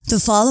The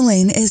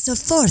following is a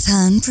Fourth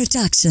Hand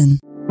production.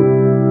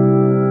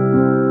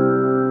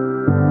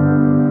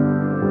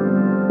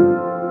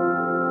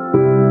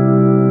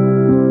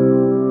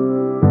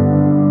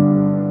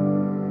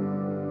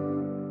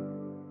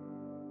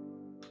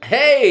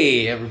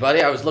 Hey,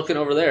 everybody. I was looking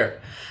over there.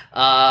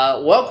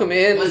 Welcome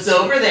in. What's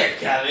over there,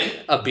 Kevin?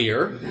 A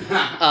beer.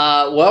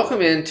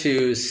 Welcome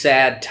into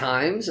Sad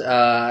Times.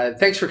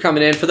 Thanks for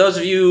coming in. For those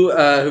of you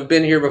who've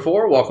been here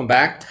before, welcome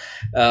back.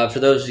 For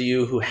those of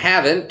you who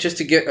haven't, just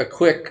to get a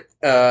quick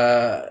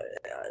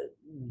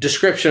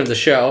description of the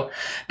show.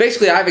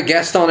 Basically, I have a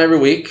guest on every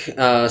week,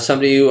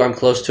 somebody who I'm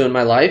close to in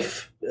my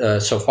life,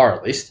 so far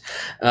at least,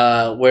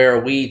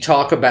 where we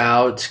talk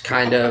about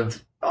kind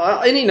of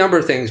any number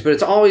of things, but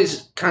it's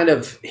always kind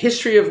of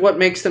history of what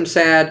makes them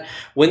sad,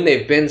 when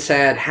they've been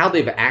sad, how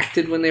they've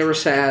acted when they were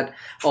sad,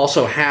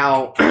 also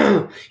how,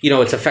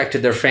 it's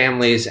affected their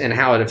families and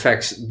how it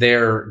affects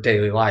their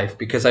daily life.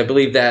 Because I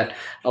believe that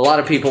a lot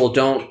of people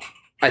don't,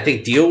 I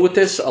think, deal with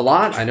this a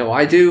lot. I know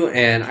I do.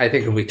 And I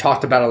think if we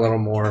talked about it a little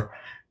more,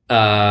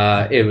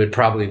 it would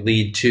probably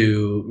lead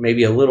to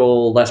maybe a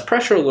little less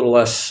pressure, a little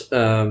less,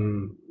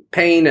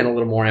 pain, and a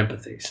little more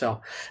empathy.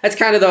 So that's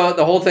kind of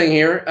the whole thing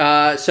here.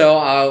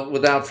 So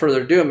without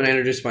further ado, I'm going to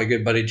introduce my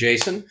good buddy,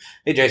 Jason.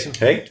 Hey, Jason.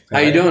 Hey. How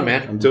you doing,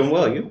 man? I'm doing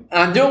well. You?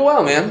 I'm doing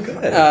well, man.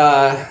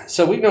 Good.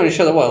 So we've known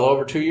each other, what, a little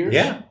over 2 years?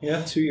 Yeah,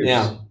 2 years.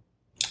 Yeah.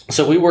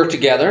 So we worked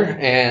together,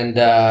 and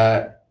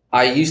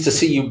I used to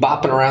see you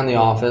bopping around the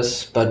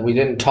office, but we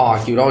didn't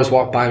talk. You'd always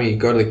walk by me,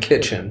 go to the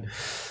kitchen.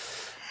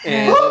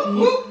 And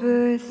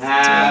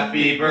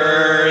Happy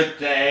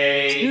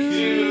birthday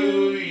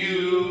to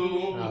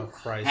you. Oh,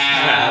 Christ.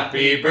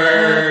 Happy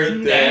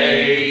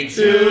birthday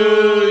to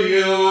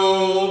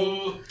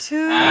you.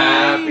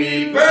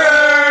 Happy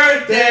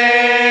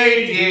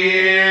birthday,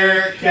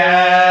 dear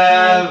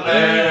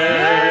Kevin.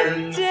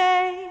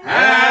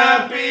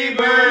 Happy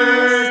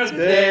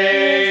birthday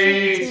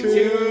to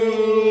you.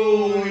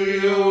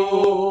 You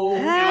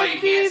know what you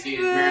can't see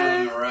is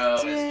Marilyn Monroe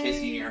is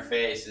kissing your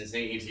face and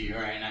singing to you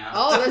right now.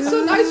 Oh, that's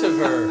so nice of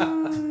her.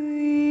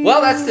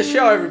 Well, that's the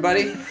show,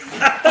 everybody.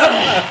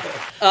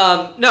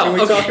 No, Can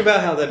we talk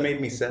about how that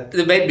made me sad?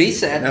 It made me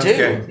sad, too.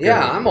 Okay,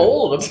 Yeah, good. I'm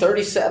old. I'm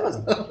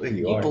 37. Can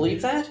you are.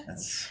 believe that?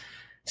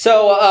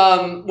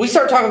 So we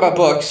started talking about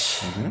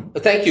books. Mm-hmm.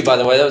 Thank you, by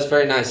the way. That was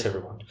very nice,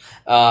 everyone.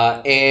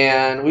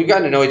 And we've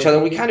gotten to know each other.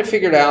 We kind of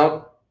figured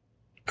out,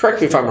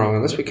 correct me if I'm wrong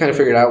on this, we kind of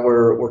figured out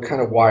we're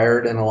kind of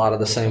wired in a lot of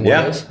the same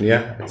ways.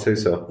 Yeah, I'd say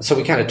so. So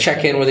we kind of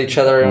check in with each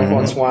other every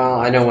once in a while.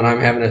 I know when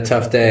I'm having a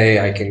tough day,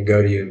 I can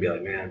go to you and be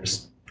like, man, I'm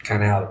just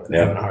kind of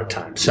having a hard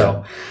time.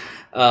 So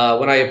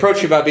when I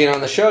approached you about being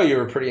on the show, you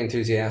were pretty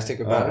enthusiastic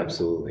about it.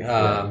 Absolutely.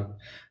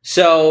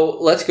 So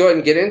let's go ahead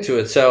and get into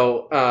it.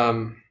 So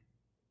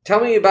tell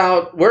me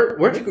about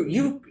where'd you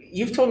go?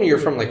 You've told me you're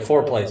from like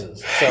 4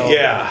 places.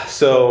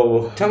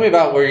 So tell me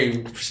about where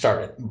you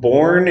started.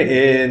 Born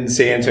in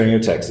San Antonio,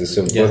 Texas.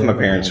 So both of my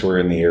parents were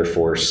in the Air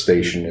Force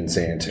stationed in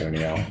San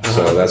Antonio.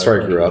 So that's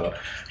where I grew up.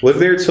 Lived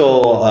there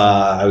till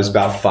I was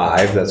about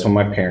 5. That's when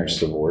my parents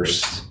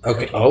divorced.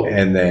 Okay. Oh.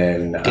 And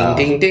then Ding,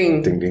 ding,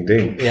 ding. Ding, ding,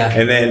 ding. Yeah.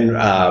 And then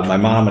my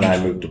mom and I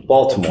moved to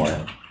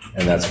Baltimore,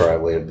 and that's where I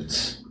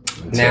lived.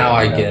 Now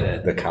I get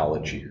it. The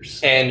college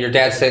years. And your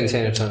dad stayed in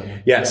San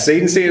Antonio? Yeah,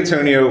 stayed in San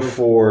Antonio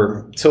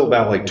till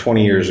about like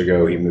 20 years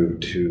ago. He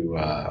moved to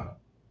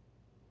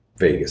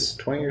Vegas.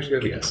 20 years ago?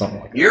 Yeah,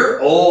 something like that.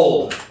 You're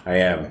old. I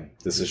am.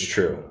 This is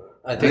true.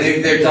 I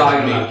think they're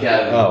talking about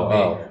Kevin.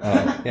 Oh.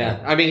 Yeah.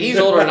 I mean, he's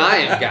older than I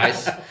am,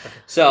 guys.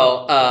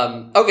 So,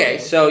 okay.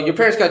 So your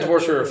parents got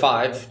divorced when you were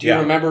 5. Do you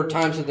remember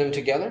times with them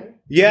together?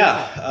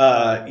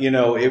 Yeah.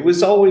 It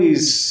was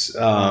always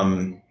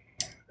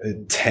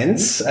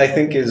tense, I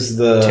think is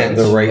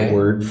the right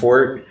word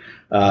for it.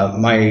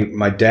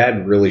 My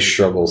dad really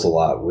struggles a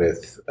lot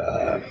with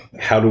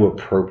how to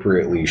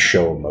appropriately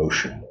show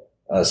emotion,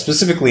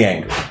 specifically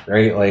anger,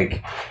 right?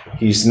 Like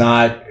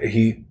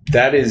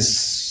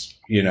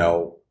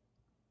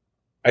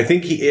I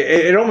think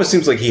it almost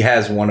seems like he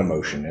has one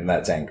emotion, and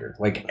that's anger.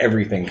 Like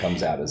everything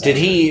comes out as anger.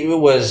 He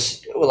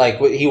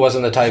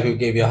wasn't the type who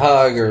gave you a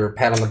hug or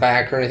pat on the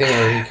back or anything,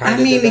 or he kind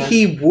of did that?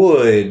 He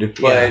would,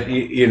 but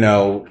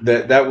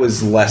that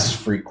was less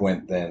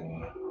frequent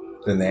than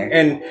that.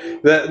 And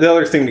the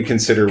other thing to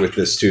consider with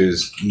this too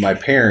is my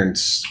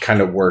parents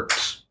kind of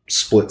worked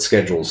split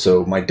schedules.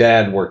 So my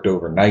dad worked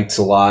overnights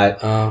a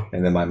lot,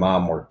 and then my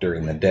mom worked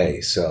during the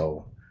day.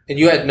 So, and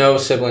you had no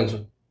siblings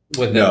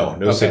with them?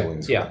 No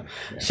siblings. Yeah.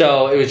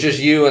 So it was just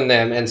you and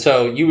them, and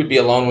so you would be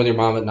alone with your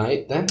mom at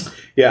night then?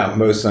 Yeah,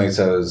 most nights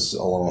I was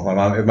alone with my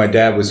mom. If my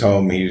dad was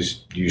home, he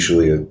was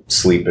usually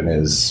asleep in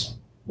his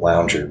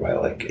lounger by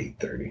like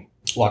 8:30.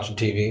 Watching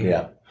TV?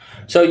 Yeah.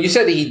 So you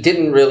said he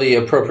didn't really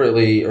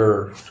appropriately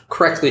or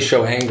correctly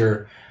show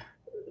anger.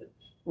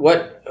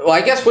 What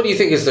do you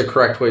think is the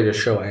correct way to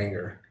show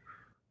anger?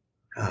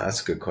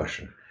 That's a good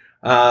question.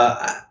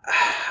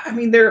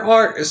 There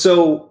are...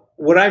 So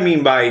what I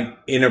mean by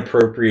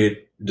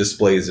inappropriate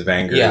displays of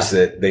anger is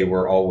that they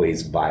were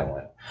always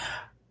violent.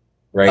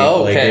 right?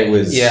 Oh, okay.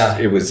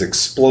 It was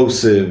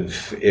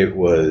explosive. It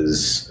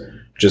was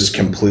just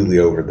completely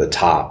over the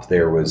top.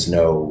 There was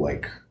no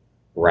like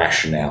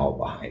rationale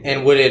behind it.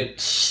 And would it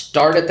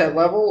start at that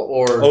level,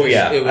 or Oh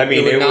yeah, it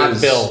would not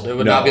build? It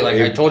would not be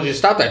like I told you to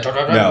stop that.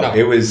 No,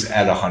 it was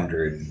at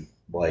 100,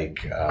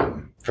 like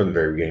from the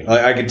very beginning.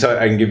 Like,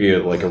 I can give you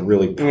like a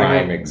really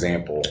prime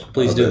example.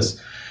 Please of do.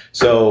 This.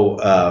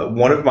 So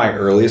one of my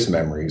earliest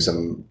memories,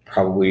 I'm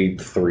probably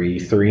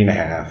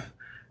 3.5,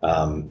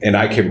 and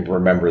I can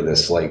remember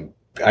this like.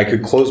 I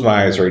could close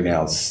my eyes right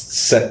now,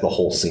 set the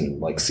whole scene,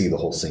 like see the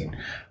whole scene.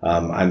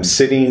 I'm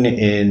sitting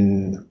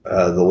in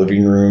the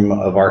living room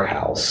of our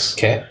house,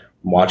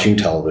 watching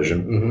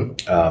television.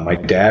 Mm-hmm. My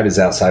dad is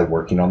outside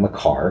working on the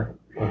car,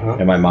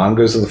 and my mom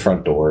goes to the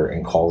front door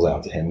and calls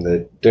out to him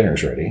that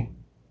dinner's ready.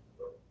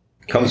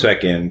 Comes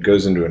back in,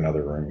 goes into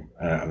another room.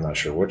 I'm not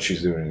sure what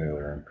she's doing in the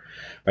other room.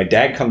 My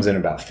dad comes in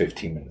about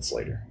 15 minutes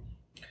later.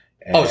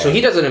 So he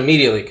doesn't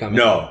immediately come in?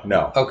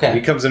 No. Okay. He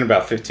comes in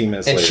about 15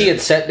 minutes later. And she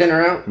had set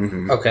dinner out?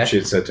 Mm-hmm. Okay. She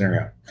had set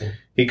dinner out.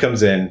 He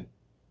comes in,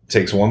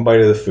 takes one bite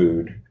of the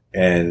food,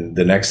 and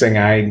the next thing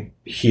I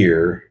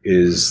hear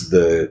is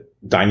the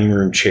dining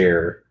room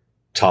chair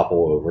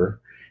topple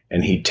over,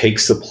 and he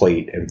takes the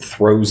plate and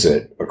throws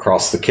it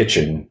across the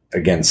kitchen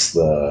against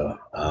the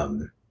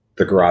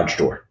garage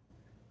door.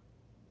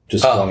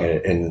 Just flung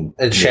it, and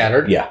it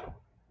shattered? Yeah.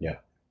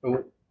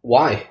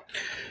 Why?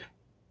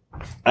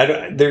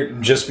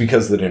 Just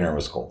because the dinner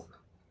was cold.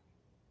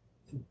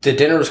 The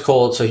dinner was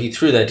cold, so he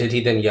threw that. Did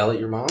he then yell at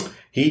your mom?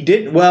 He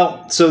did.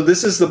 Well, so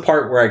this is the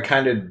part where I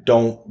kind of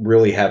don't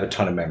really have a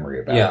ton of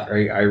memory about it.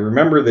 Right? I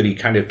remember that he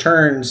kind of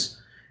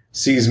turns,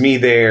 sees me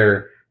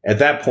there. At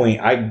that point,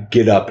 I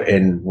get up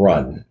and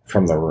run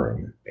from the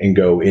room and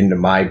go into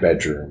my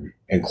bedroom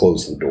and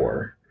close the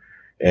door.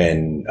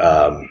 And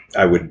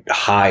I would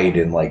hide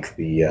in like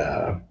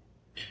the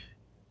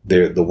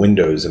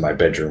windows in my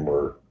bedroom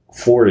were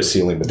floor to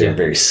ceiling, but they're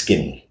very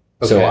skinny.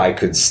 Okay. So I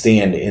could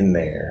stand in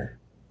there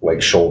like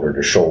shoulder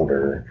to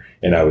shoulder,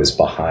 and I was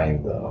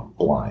behind the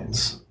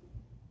blinds.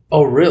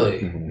 Oh, really?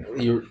 Mm-hmm.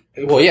 You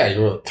were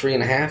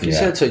 3.5, you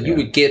said? So you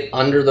would get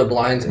under the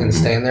blinds and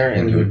stand there,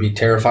 and you would be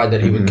terrified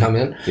that he would come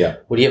in? Yeah.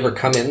 Would he ever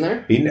come in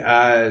there?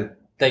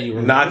 That you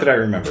remember? Not that I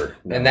remember.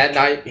 No. And that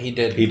night, he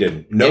did? He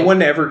didn't. No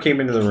one ever came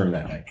into the room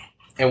that night.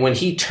 And when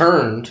he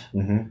turned...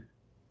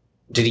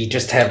 Did he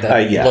just have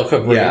that look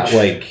of rage? Yeah,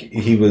 like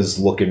he was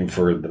looking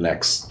for the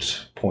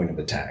next point of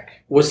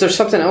attack. Was there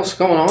something else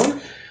going on?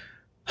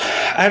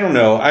 I don't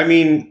know. I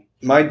mean,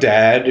 my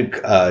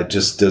dad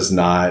just does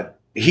not...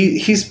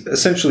 He's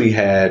essentially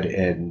had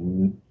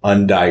an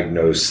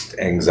undiagnosed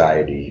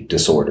anxiety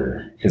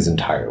disorder his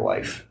entire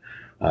life.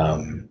 How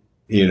did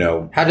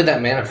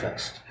that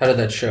manifest? How did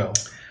that show?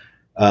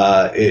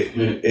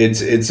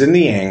 It's in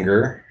the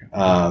anger.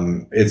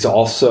 It's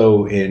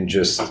also in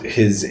just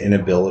his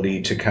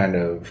inability to kind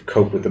of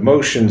cope with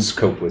emotions,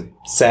 cope with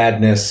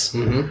sadness.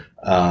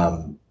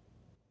 Mm-hmm.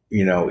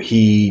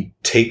 He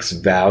takes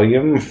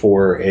Valium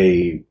for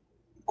a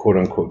quote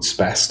unquote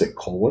spastic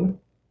colon.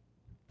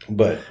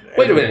 But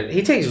wait a minute,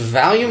 he takes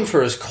Valium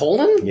for his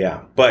colon?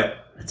 Yeah,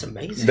 but that's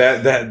amazing.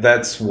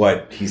 That's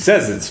what he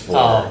says it's for.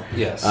 Oh,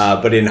 yes.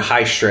 But in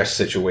high stress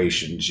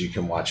situations, you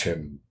can watch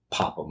him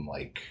pop them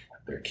like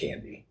they're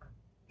candy.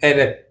 And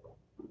at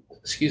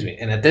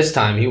this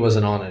time, he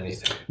wasn't on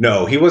anything.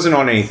 No, he wasn't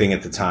on anything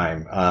at the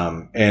time.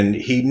 And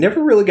he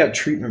never really got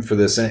treatment for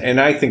this.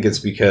 And I think it's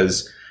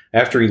because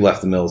after he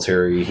left the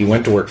military, he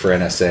went to work for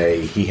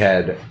NSA. He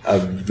had a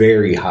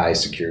very high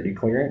security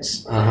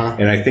clearance. Uh-huh.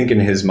 And I think in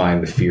his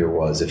mind, the fear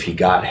was if he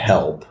got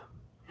help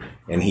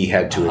and he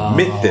had to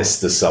admit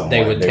this to someone,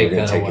 they would take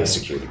his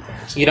security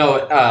clearance.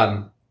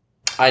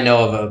 I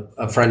know of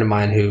a friend of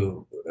mine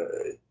who,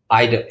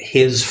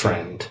 his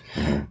friend,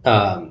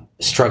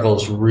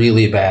 struggles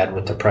really bad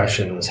with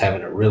depression, was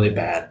having a really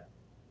bad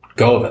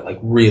go of it, like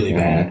really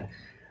bad.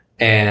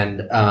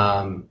 And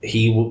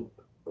he,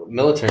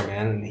 military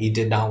man, and he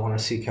did not want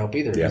to seek help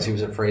either because he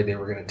was afraid they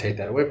were going to take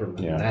that away from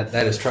him. Yeah.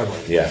 That is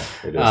troubling. Yeah,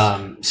 it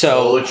is.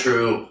 So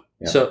true.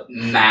 Yeah. So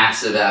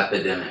massive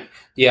epidemic.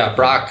 Yeah,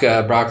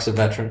 Brock's a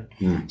veteran.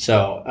 Mm.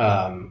 So,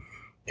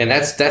 and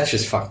that's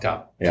just fucked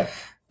up. Yeah.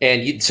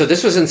 And so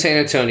this was in San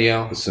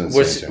Antonio.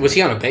 Was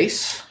he on a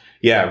base?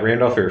 Yeah,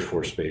 Randolph Air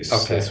Force Base.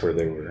 Okay. That's where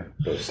they were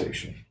both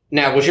stationed.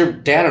 Now, was your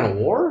dad in a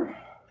war?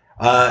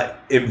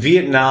 In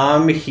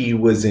Vietnam, he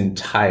was in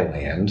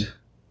Thailand.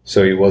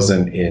 So he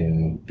wasn't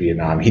in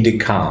Vietnam. He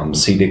did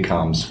comms. He did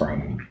comms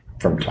from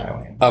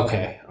Thailand.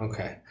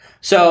 Okay.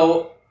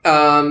 So,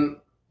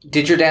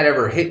 did your dad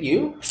ever hit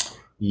you?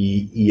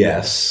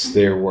 Yes.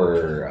 There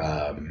were...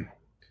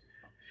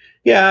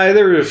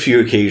 there were a few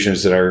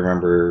occasions that I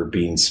remember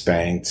being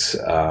spanked.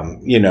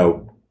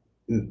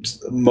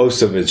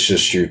 Most of it's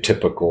just your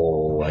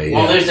typical like.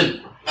 Well, there's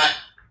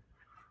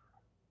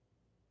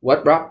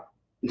what, Brock?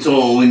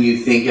 So when you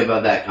think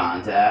about that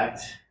contact,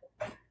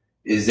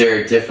 is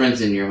there a difference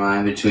in your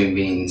mind between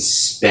being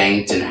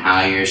spanked and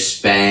how you're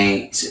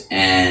spanked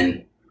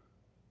and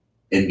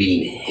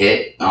being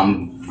hit?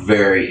 I'm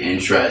very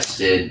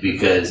interested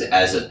because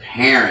as a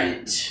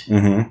parent,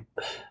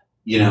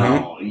 you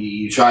know,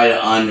 you try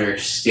to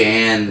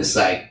understand the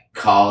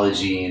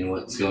psychology and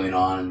what's going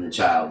on in the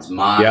child's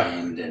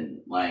mind, and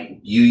like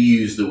you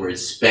use the word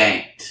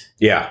spanked,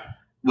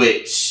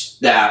 which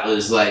that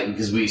was like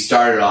because we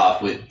started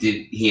off with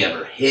did he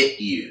ever hit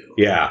you?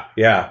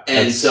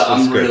 And so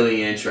I'm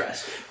really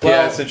interested.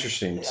 Well, it's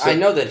interesting. So, I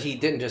know that he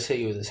didn't just hit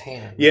you with his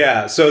hand.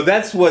 Yeah, so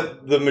that's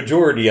what the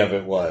majority of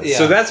it was. Yeah.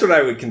 So that's what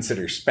I would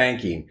consider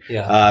spanking.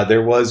 Yeah.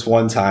 There was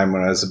one time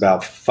when I was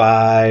about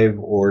 5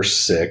 or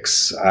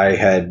 6.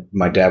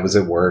 My dad was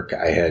at work.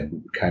 I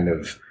had kind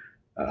of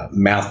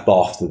mouthed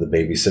off to the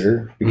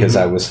babysitter because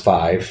I was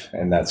 5,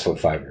 and that's what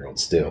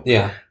 5-year-olds do.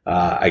 Yeah.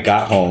 I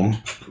got home.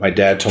 My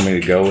dad told me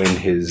to go in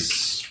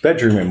his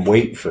bedroom and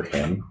wait for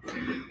him.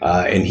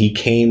 And he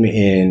came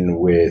in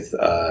with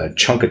a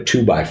chunk of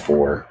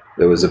 2x4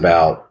 that was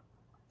about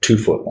 2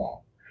 foot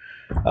long.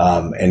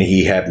 And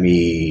he had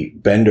me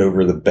bend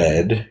over the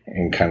bed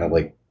and kind of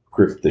like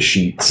grip the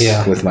sheets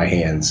with my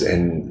hands.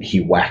 And he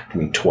whacked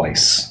me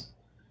twice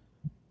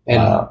with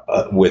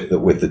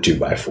the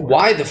 2x4.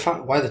 Why the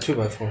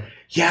 2x4?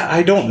 Yeah,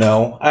 I don't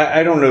know.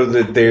 I don't know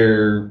that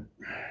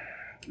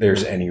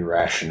there's any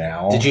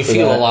rationale. Did you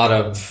feel a lot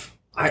of...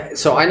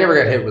 So I never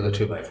got hit with a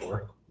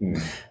 2x4.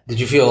 Did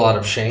you feel a lot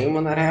of shame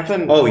when that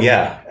happened? Oh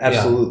yeah,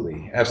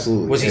 absolutely,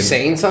 absolutely. Was he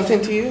saying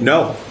something to you?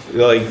 No,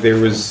 like there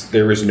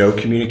was no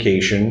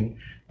communication.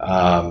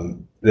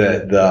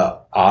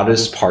 The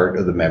oddest part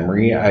of the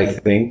memory, I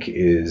think,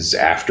 is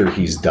after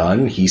he's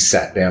done, he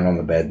sat down on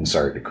the bed and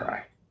started to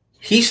cry.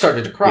 He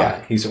started to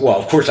cry. Yeah, well,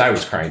 of course I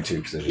was crying too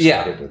because I just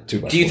got hit with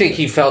 2x4. Do you think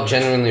he felt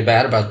genuinely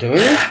bad about doing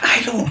it?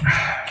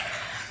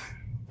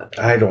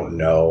 I don't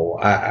know.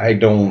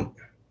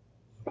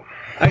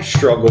 I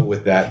struggle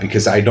with that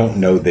because I don't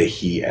know that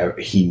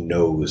he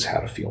knows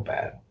how to feel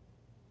bad.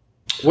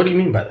 What do you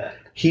mean by that?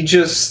 He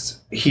doesn't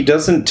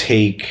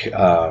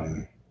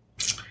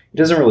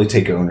really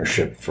take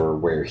ownership for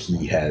where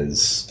he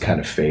has kind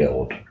of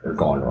failed or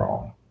gone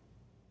wrong.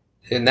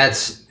 And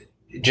that's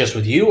just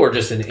with you or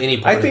just in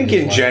any part I think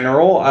in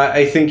general,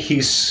 I think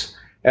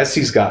as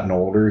he's gotten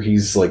older,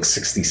 he's like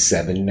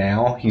 67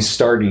 now. He's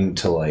starting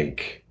to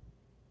like...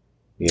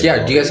 do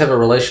you guys have a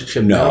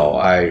relationship No, now?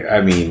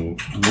 I mean,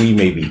 we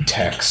maybe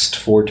text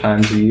 4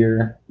 times a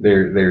year.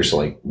 There's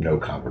like no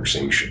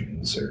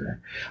conversations,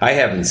 or I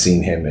haven't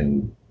seen him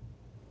in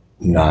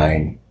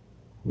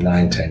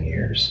 10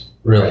 years.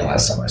 Really?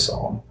 Last time I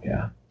saw him.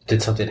 Yeah.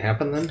 Did something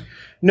happen then?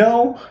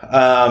 No.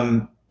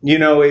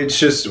 It's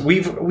just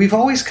we've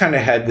always kind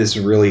of had this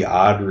really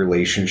odd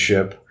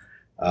relationship.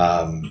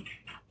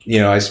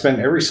 I spent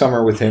every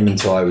summer with him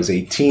until I was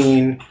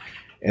 18.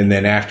 And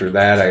then after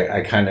that, I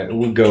kind of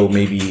would go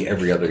maybe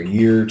every other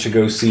year to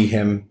go see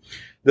him.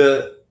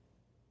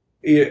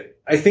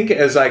 I think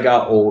as I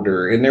got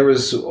older, and there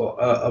was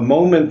a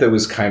moment that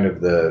was kind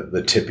of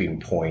the tipping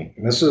point.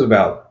 And this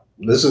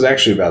was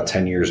actually about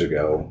 10 years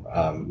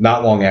ago,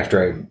 not long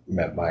after I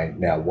met my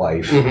now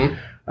wife.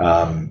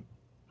 My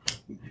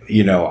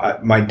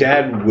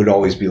dad would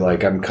always be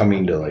like, I'm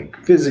coming to like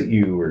visit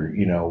you or,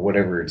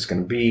 whatever it's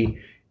going to be.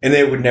 And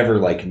they would never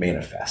like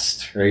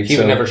manifest, right? He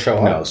would never show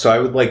up. No, so I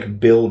would like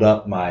build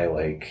up my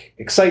like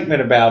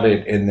excitement about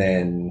it, and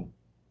then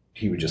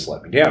he would just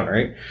let me down,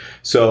 right?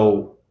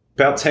 So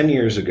about 10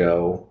 years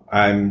ago,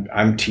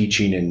 I'm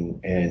teaching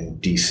in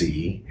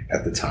DC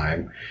at the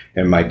time,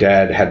 and my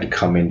dad had to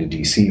come into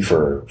DC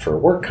for a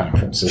work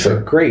conference. It's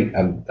like, great,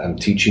 I'm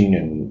teaching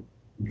in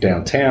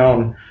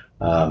downtown.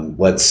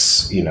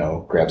 Let's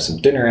grab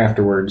some dinner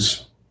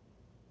afterwards.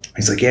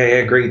 He's like,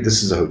 yeah, great.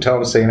 This is a hotel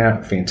I'm staying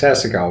at.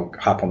 Fantastic. I'll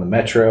hop on the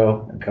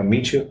metro and come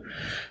meet you.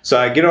 So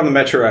I get on the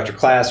metro after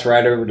class,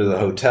 ride over to the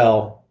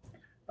hotel,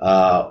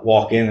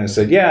 walk in and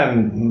said, yeah,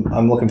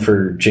 I'm looking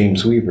for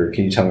James Weaver.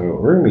 Can you tell me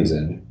what room he's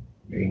in?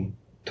 He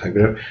type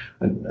it up.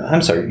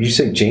 I'm sorry, you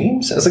say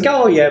James? I was like,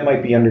 oh, yeah, it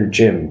might be under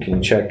Jim. Can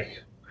you check?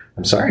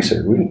 I'm sorry,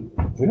 sir. We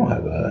don't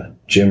have a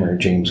Jim or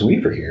James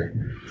Weaver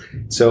here.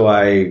 So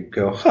I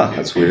go,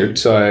 that's weird.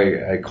 So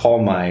I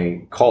call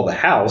the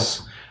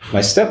house.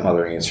 My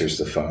stepmother answers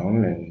the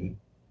phone, and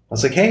I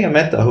was like, hey, I'm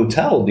at the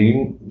hotel. Do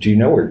you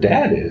know where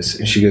Dad is?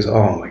 And she goes,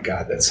 oh, my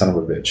God, that son of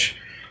a bitch.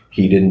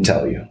 He didn't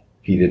tell you.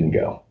 He didn't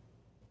go.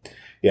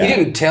 Yeah. He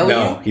didn't tell you?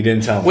 No, he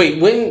didn't tell me.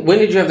 Wait, when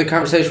did you have the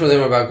conversation with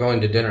him about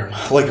going to dinner?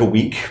 Like a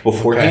week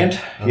beforehand.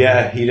 Okay.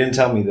 Yeah, he didn't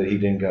tell me that he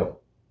didn't go.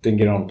 Didn't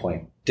get on the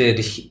plane. Did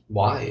he?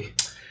 Why?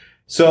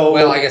 So,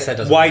 well, I guess that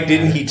doesn't. Why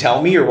didn't he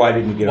tell me, or why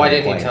didn't he get on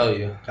the plane? Why didn't he tell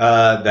you?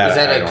 Is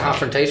that a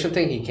confrontation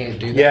thing? He can't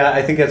do that? Yeah,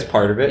 I think that's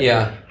part of it.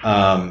 Yeah.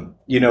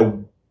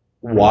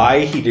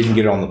 Why he didn't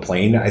get on the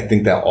plane, I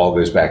think that all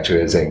goes back to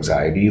his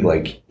anxiety.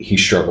 Like, he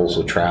struggles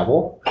with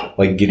travel.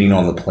 Like, getting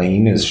on the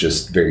plane is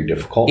just very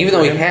difficult. Even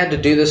though he had to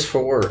do this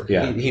for work,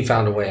 he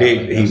found a way out.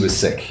 He was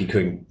sick. He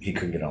couldn't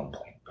get on the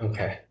plane.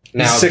 Okay.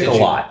 Now, he's sick a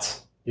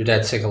lot. Your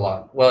dad's sick a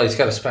lot. Well, he's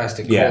got a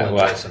spastic colon,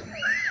 Jason.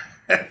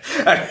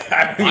 I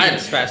had a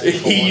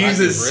spastic colon. He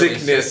uses really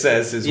sickness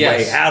as his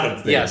way out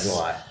of things a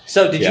lot.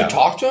 So did you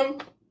talk to him?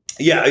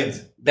 Yeah.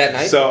 That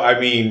night? So, I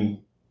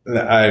mean,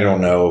 I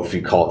don't know if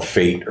you call it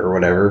fate or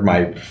whatever.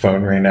 My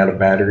phone ran out of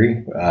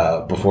battery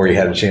before he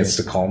had a chance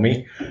to call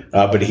me,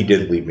 but he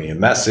did leave me a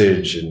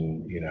message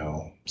and,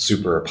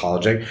 super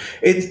apologetic.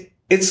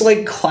 It's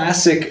like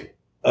classic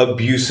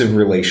abusive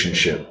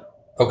relationship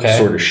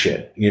sort of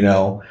shit,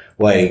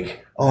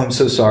 like, oh, I'm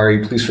so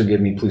sorry. Please forgive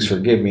me. Please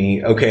forgive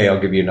me. Okay, I'll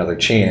give you another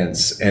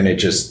chance. And it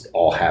just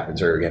all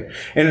happens over again.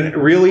 And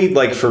really,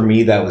 like, for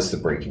me, that was the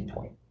breaking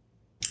point.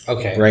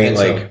 Okay. Right? And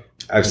like,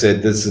 I've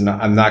said,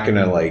 I'm not going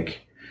to,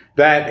 like,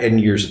 that and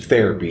years of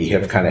therapy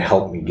have kind of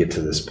helped me get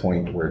to this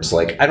point where it's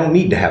like, I don't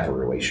need to have a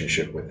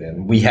relationship with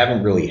him. We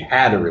haven't really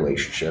had a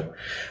relationship.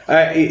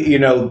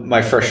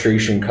 My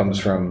frustration comes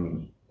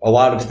from a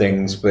lot of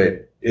things,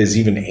 but is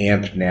even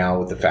amped now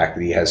with the fact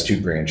that he has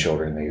 2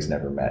 grandchildren that he's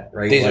never met,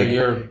 right? These are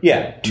your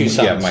 2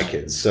 sons? Yeah, my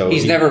kids. So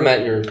he's never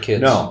met your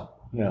kids? No.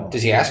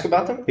 Does he ask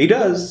about them? He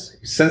does.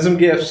 He sends them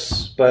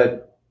gifts,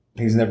 but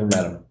he's never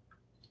met them.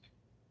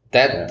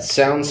 That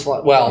sounds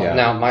like... Well,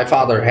 now, my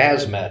father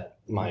has met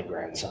my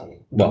grandson.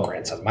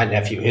 My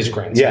nephew, his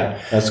grandson.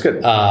 Yeah, that's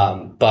good.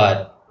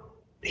 But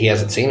he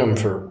hasn't seen him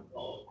for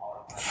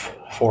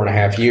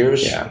 4.5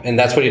 years. Yeah. And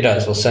that's what he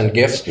does. He'll send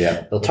gifts.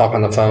 Yeah. He'll talk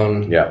on the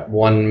phone. Yeah.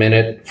 1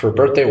 minute for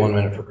birthday, 1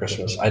 minute for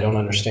Christmas. I don't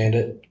understand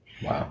it.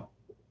 Wow.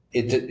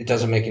 It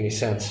doesn't make any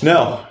sense.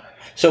 No.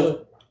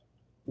 So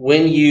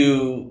when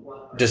you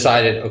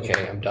decided,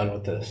 okay, I'm done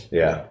with this.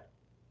 Yeah.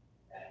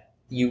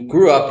 You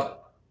grew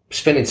up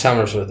spending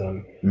summers with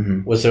him.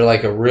 Mm-hmm. Was there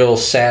like a real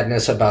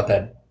sadness about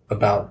that?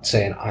 About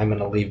saying, I'm going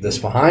to leave this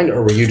behind?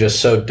 Or were you just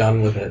so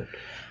done with it?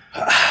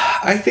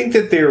 I think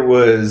that there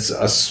was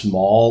a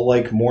small,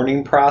 like,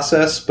 mourning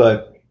process,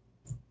 but,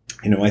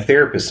 my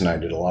therapist and I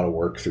did a lot of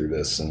work through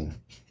this. And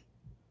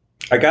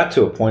I got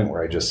to a point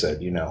where I just said,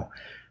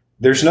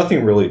 there's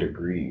nothing really to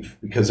grieve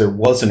because there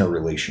wasn't a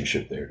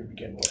relationship there to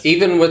begin with.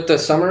 Even with the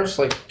summers,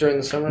 like during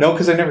the summer? No,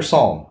 because I never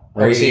saw him.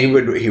 Right? He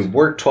would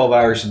work 12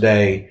 hours a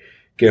day,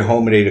 get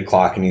home at 8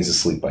 o'clock, and he's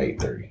asleep by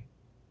 8:30.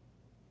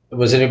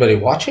 Was anybody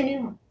watching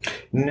you?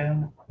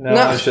 No.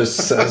 I was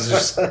just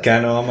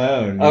kind of on my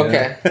own.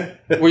 Okay.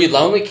 Were you a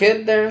lonely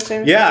kid there?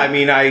 Yeah,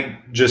 I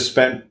just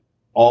spent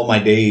all my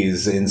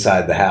days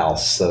inside the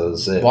house. So it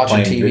was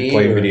watching TV,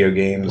 playing video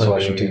games,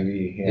 watching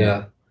TV.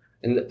 Yeah.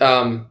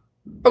 And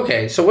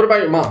okay, so what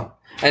about your mom?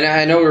 And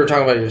I know we were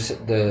talking about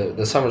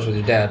the summers with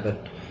your dad,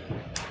 but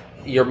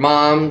your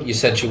mom, you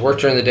said she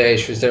worked during the day,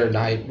 she was there at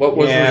night. What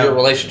was your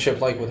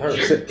relationship like with her?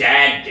 Your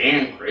dad,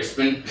 Dan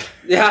Crispin.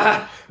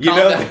 Yeah.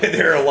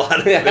 There are a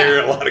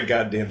lot of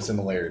goddamn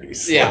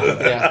similarities.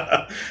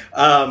 Yeah.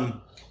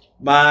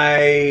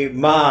 My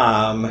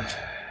mom,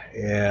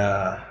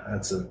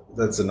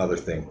 that's another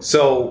thing.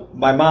 So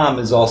my mom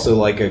is also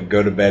like a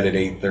go to bed at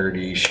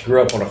 8:30. She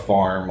grew up on a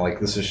farm. Like,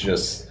 this is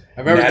just.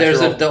 I remember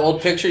there's the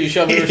old picture you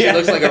showed me where she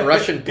looks like a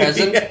Russian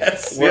peasant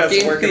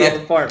working on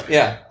the farm.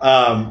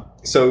 Yeah.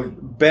 So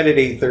bed at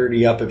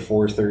 8:30, up at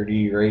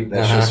 4:30, right?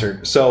 That's just her.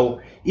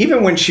 So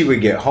even when she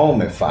would get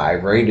home at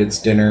 5, right? It's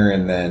dinner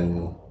and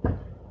then,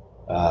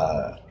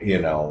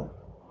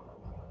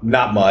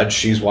 not much.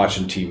 She's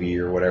watching TV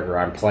or whatever.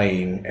 I'm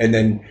playing, and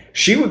then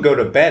she would go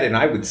to bed, and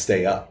I would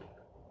stay up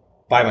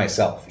by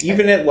myself,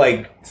 even at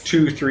like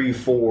 2, 3,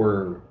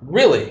 4.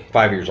 Really?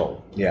 5 years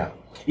old. Yeah.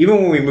 Even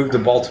when we moved to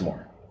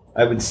Baltimore,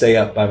 I would stay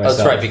up by myself.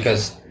 That's right,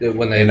 because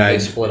when they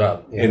split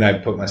up. Yeah. And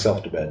I'd put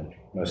myself to bed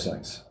most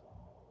nights.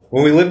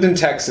 When we lived in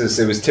Texas,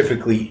 it was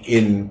typically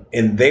in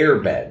their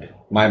bed.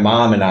 My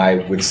mom and I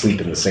would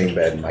sleep in the same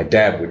bed. My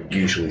dad would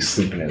usually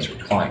sleep in his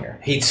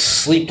recliner. He'd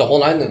sleep the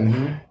whole night?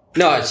 Mm-hmm.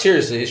 No,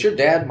 seriously, is your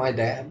dad my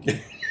dad?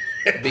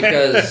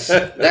 Because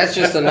that's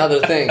just another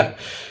thing.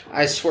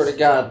 I swear to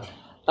God.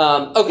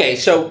 Okay,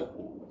 so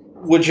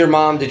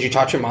did you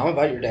talk to your mom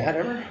about your dad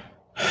ever?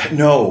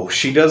 No,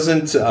 she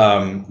doesn't.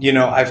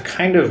 I've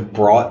kind of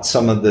brought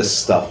some of this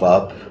stuff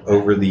up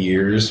over the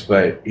years,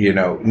 but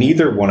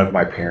neither one of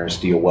my parents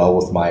deal well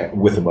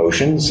with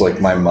emotions.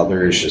 Like, my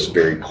mother is just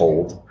very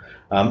cold.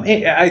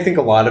 I think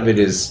a lot of it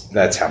is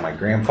that's how my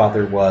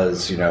grandfather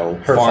was.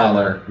 Her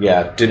farmer. Father.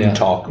 Yeah, didn't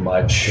talk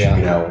much.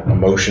 Yeah.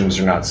 Emotions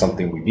are not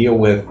something we deal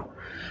with.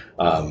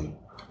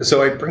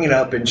 So I'd bring it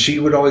up, and she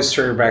would always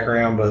turn it back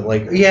around, but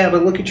like, yeah,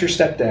 but look at your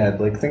stepdad.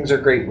 Like, things are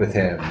great with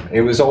him.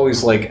 It was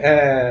always like,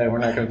 we're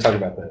not going to talk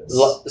about this.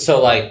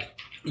 So, like,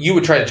 you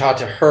would try to talk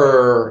to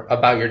her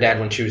about your dad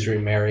when she was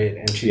remarried,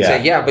 and she'd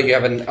say, yeah, but you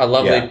have a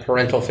lovely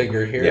parental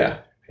figure here. Yeah.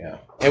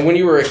 And when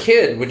you were a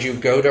kid, would you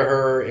go to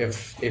her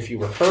if you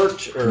were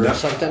hurt or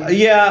something?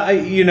 Yeah,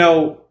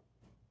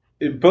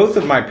 both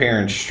of my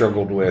parents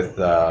struggled with...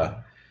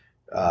 a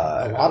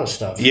lot of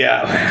stuff.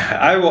 Yeah,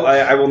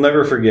 I will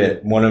never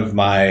forget one of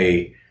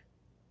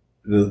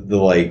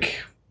the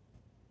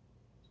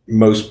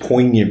most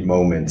poignant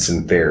moments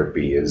in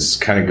therapy is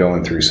kind of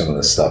going through some of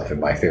this stuff and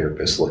my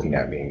therapist looking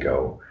at me and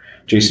go,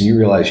 Jason, you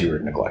realize you were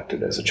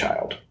neglected as a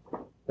child,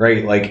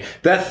 right? Like,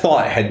 that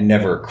thought had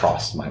never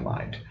crossed my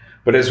mind.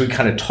 But as we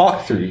kind of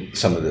talked through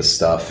some of this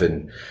stuff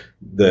and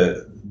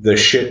the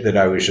shit that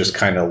I was just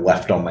kind of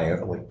left on my,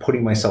 like,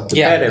 putting myself to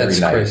bed every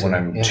night when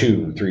I'm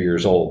 2, 3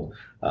 years old,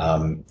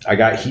 I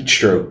got heat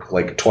stroke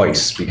like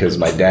twice because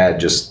my dad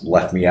just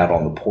left me out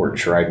on the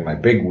porch riding my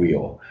big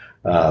wheel.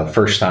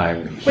 First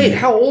time. Wait,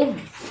 how old?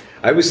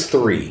 I was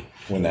 3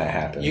 when that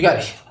happened.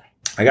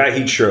 I got a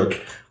heat stroke.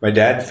 My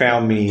dad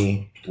found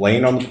me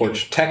laying on the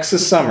porch.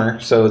 Texas summer,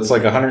 so it's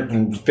like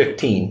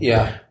 115.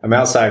 Yeah. I'm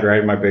outside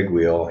riding my big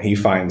wheel. He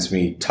finds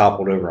me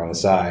toppled over on the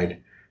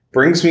side,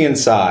 brings me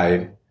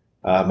inside.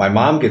 My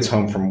mom gets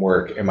home from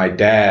work, and my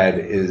dad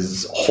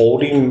is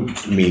holding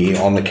me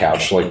on the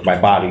couch, like my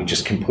body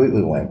just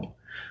completely limp,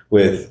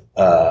 with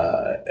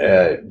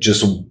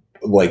just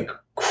like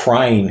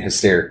crying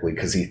hysterically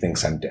because he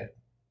thinks I'm dead.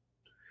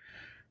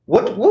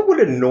 What would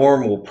a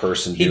normal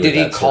person do? Did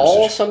he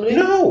call somebody?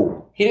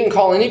 No. He didn't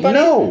call anybody?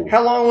 No.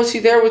 How long was he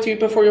there with you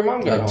before your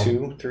mom got Like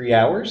home? 2-3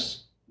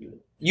 hours.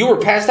 You were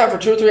passed out for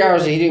 2 or 3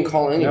 hours and he didn't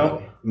call anybody?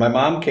 No. My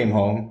mom came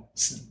home.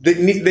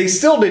 They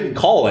still didn't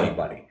call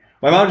anybody.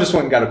 My mom just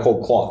went and got a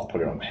cold cloth and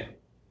put it on my head.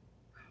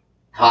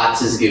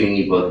 Tots is giving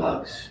you both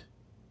hugs.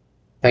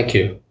 Thank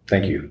you.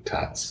 Thank you,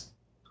 Tots.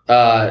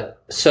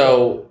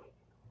 So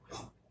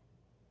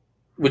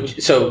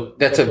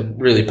that's a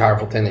really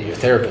powerful thing that your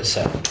therapist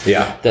said.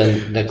 Yeah.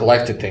 The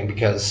neglected thing,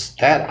 because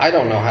that I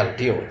don't know how to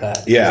deal with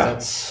that. Yeah.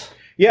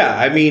 Yeah,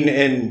 I mean,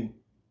 and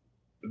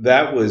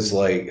that was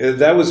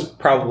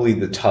probably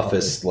the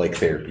toughest like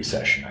therapy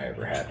session I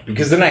ever had,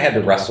 because then I had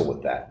to wrestle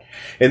with that.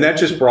 And that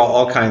just brought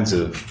all kinds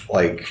of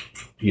like,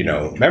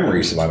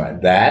 memories to my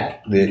mind.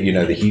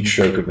 The heat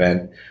stroke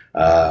event.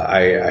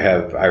 I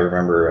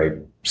remember I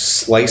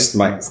sliced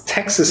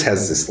Texas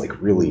has this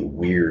like really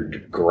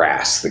weird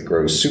grass that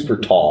grows super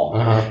tall,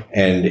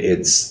 and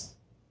it's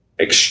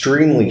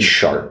extremely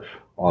sharp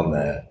on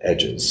the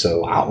edges.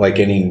 So like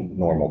any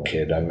normal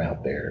kid, I'm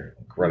out there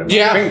running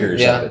my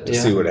fingers at it to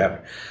see what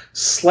happened.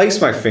 Slice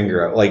my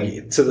finger out,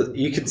 like so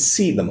you could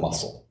see the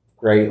muscle,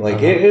 right?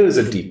 Like it was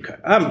a deep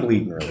cut. I'm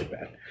bleeding really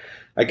bad.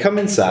 I come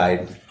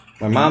inside.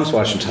 My mom's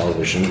watching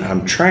television.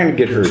 I'm trying to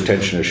get her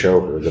attention to show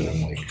her that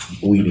I'm like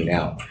bleeding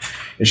out.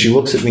 And she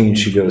looks at me and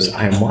she goes,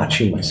 I'm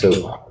watching my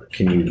soap opera.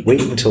 Can you wait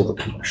until the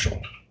commercial?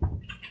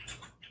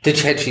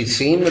 Had she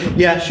seen the...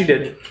 Yeah, she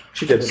did.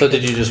 She did. So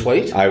did you just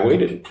wait? I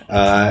waited.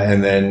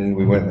 And then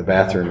we went in the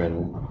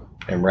bathroom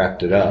and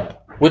wrapped it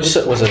up. Which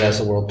was it, As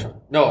the World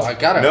Turned? No, I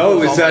got it. No,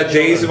 it was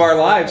Days of Our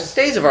Lives.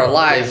 Days of Our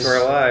Lives. Days of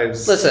Our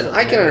Lives. Listen,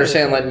 I can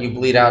understand letting you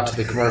bleed out to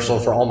the commercial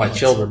for All My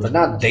Children, but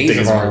not Days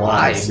of Our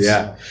Lives.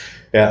 Yeah.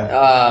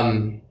 Yeah.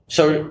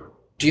 So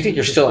do you think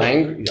you're still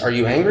angry? Are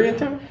you angry at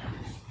them?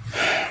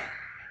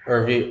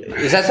 Or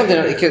is that something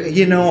that could,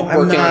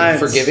 I'm not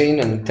forgiving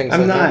and things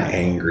I'm like that? not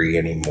angry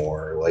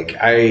anymore. Like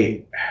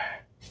I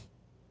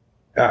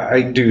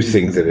do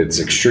think that it's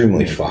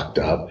extremely fucked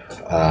up.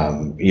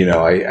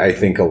 I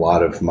think a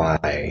lot of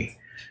my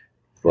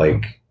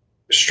like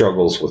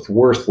struggles with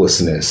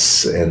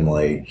worthlessness and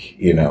like,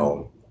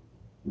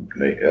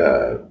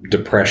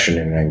 depression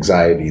and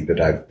anxiety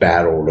that I've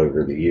battled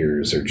over the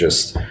years are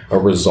just a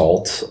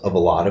result of a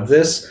lot of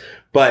this.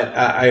 But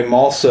I'm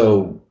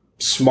also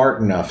smart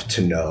enough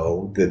to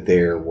know that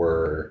there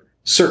were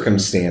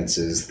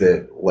circumstances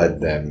that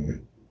led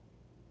them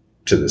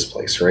to this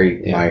place,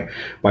 right? Yeah.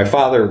 My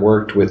father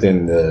worked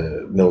within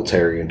the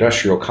military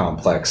industrial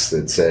complex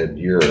that said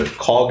you're a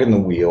cog in the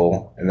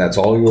wheel and that's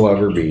all you'll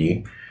ever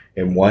be.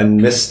 And one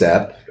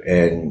misstep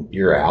and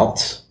you're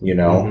out,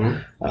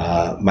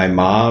 My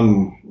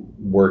mom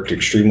worked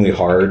extremely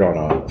hard on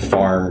a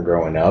farm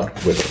growing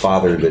up with a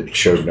father that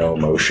showed no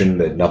emotion,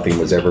 that nothing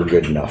was ever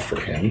good enough for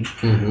him.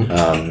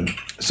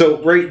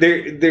 So right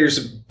there's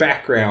a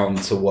background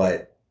to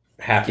what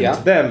happened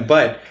to them.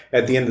 But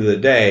at the end of the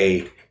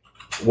day,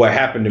 what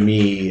happened to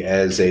me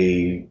as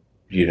a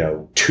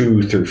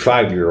 2 through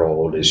 5 year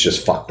old is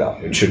just fucked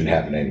up and shouldn't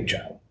happen to any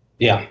child.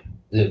 Yeah,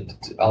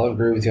 I'll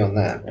agree with you on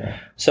that. Yeah.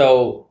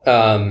 So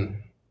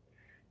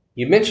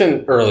you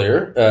mentioned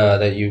earlier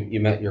that you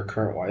met your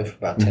current wife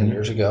about 10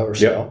 years ago or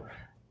so,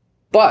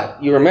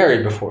 but you were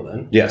married before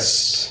then.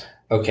 Yes.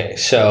 Okay,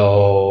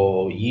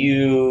 so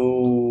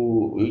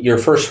your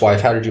first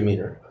wife, how did you meet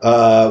her?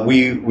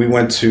 We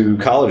went to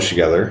college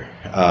together.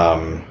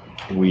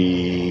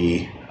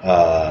 We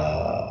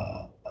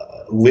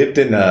lived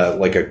in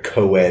a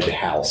co-ed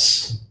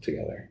house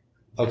together.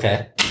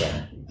 Okay.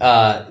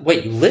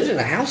 Wait, you lived in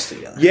a house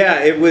together?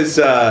 Yeah, it was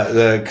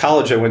the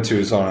college I went to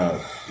was on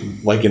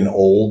an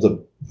old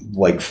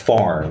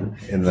farm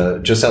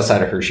just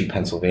outside of Hershey,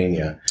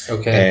 Pennsylvania.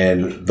 Okay.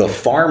 And the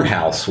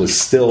farmhouse was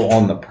still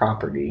on the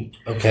property.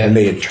 Okay. And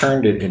they had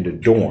turned it into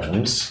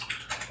dorms.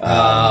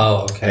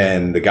 Okay.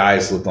 And the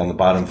guys lived on the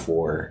bottom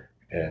floor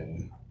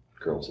and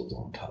girls lived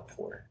on the top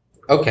floor.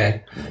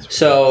 Okay.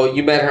 So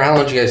you met her. How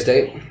long did you guys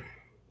date?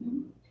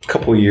 A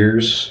couple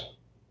years.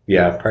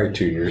 Yeah, probably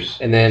 2 years.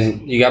 And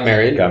then you got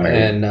married.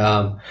 And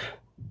how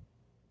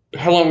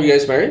long were you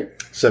guys married?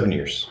 7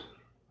 years.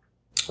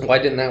 Why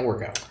didn't that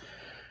work out?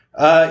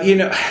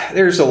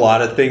 There's a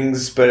lot of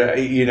things, but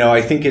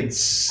I think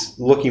it's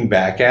looking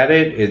back at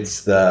it.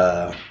 It's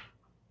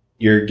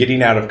you're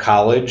getting out of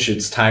college.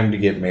 It's time to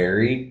get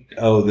married.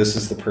 Oh, this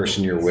is the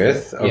person you're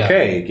with.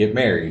 Okay, get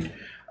married.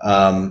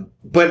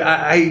 But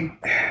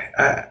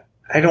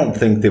I don't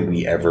think that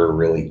we ever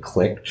really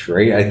clicked,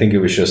 right? I think it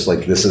was just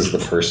like, this is the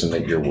person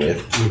that you're with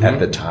at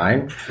the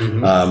time.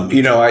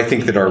 I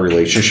think that our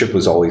relationship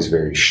was always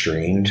very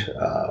strained.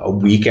 A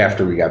week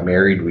after we got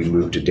married, we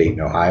moved to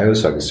Dayton, Ohio,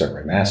 so I could start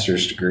my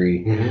master's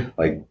degree.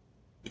 Like,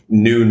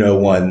 knew no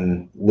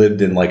one,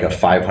 lived in like a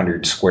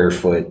 500 square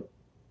foot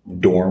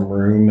dorm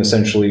room,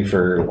 essentially,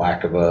 for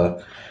lack of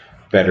a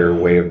better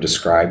way of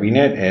describing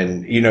it.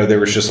 And, there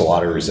was just a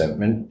lot of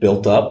resentment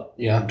built up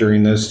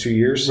during those 2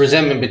 years.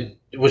 Resentment,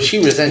 but was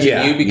she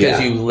resenting you because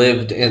you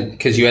lived in,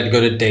 because you had to go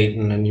to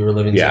Dayton and you were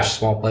living in such a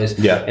small place?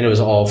 Yeah. And it was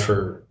all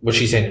for, was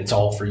she saying it's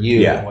all for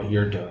you and what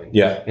you're doing?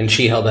 Yeah. And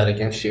she held that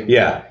against you?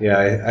 Yeah.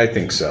 Yeah, I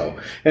think so.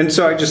 And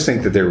so I just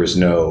think that there was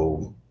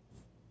no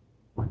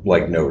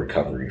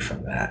recovery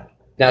from that.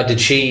 Now, did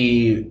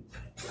she,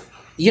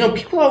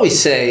 people always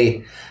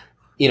say,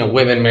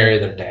 women marry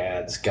their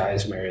dads,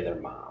 guys marry their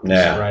moms,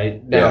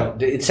 right? Now,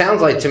 it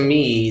sounds like to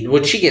me,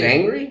 would she get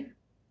angry?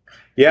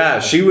 Yeah,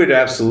 she would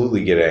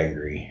absolutely get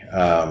angry.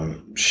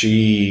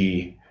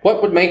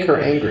 What would make her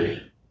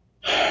angry?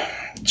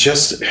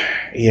 Just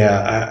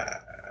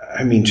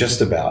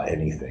about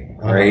anything,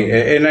 right?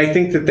 And I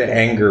think that the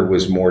anger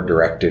was more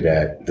directed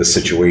at the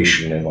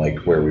situation and like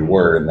where we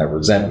were, and that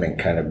resentment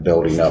kind of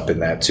building up in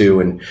that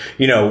too. And,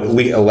 I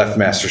left the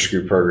master's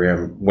degree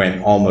program,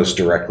 went almost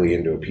directly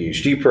into a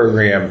PhD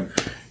program,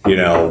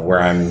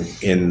 where I'm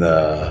in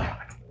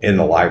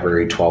the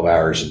library 12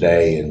 hours a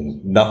day,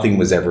 and nothing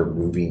was ever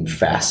moving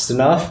fast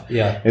enough.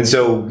 Yeah. And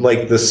so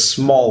like the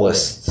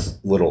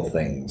smallest little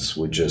things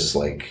would just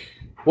like...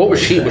 What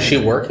was she? Was she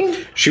working?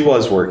 She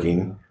was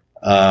working.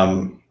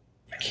 I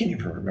can't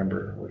even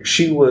remember.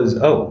 She was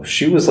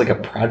like a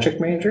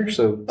project manager.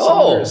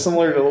 So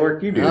similar to the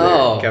work you do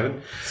there,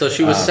 Kevin. So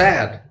she was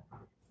sad.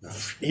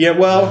 Yeah.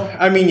 Well,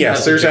 I mean,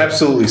 yes, there's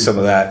absolutely some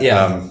of that.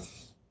 Yeah.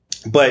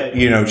 But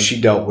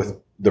she dealt with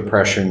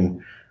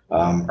depression.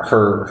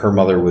 Her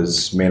mother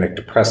was manic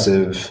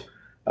depressive.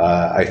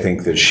 I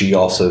think that she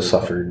also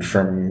suffered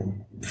from.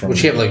 Would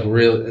she have like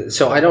real?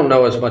 So I don't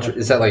know as much.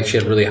 Is that like she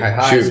had really high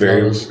highs? She was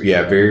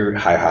very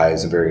high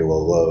highs and very low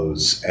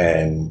lows.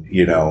 And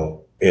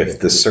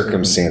if the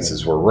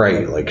circumstances were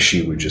right, like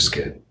she would just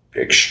get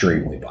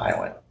extremely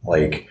violent,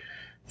 like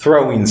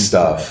throwing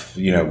stuff,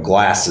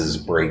 glasses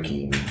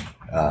breaking,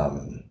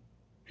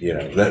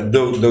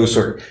 those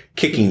sort of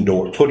kicking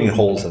door, putting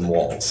holes in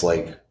walls,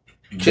 like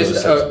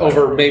just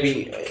over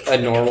maybe a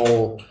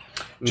normal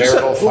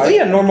marital fight.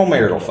 Yeah, normal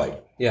marital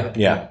fight. Yeah,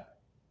 yeah.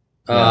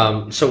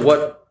 So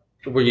what,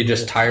 were you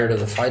just tired of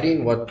the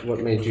fighting? What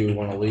made you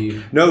want to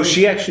leave? No,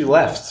 she actually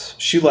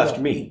left. She left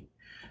me.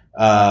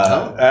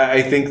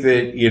 I think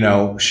that,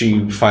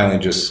 she finally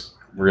just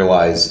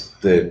realized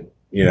that,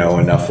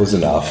 enough was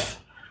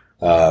enough.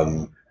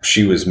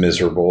 She was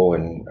miserable.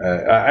 And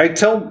I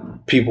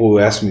tell people who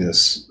ask me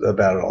this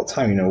about it all the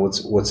time,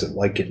 what's it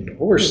like getting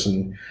divorced?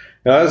 And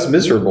I was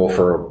miserable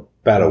for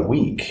about a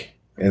week.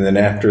 And then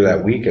after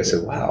that week, I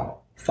said, wow,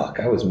 fuck,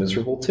 I was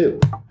miserable too.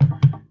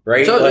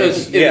 Right? So it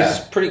was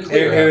pretty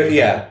clear.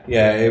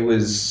 It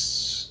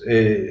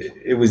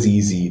was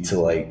easy to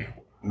like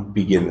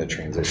begin the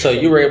transition. So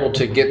you were able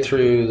to get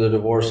through the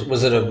divorce.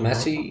 Was it a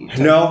messy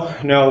time?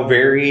 No,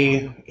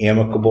 very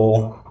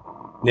amicable.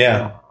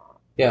 Yeah.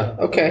 Yeah.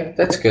 Okay,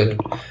 that's good.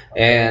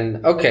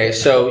 And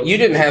so you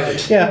didn't have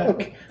it. Yeah.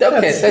 Okay.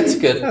 That's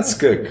good. That's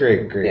good.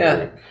 Great. Yeah.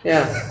 Great.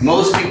 Yeah.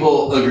 Most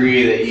people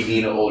agree that you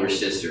need an older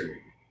sister.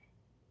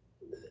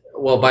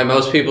 Well, by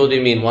most people, do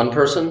you mean one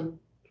person?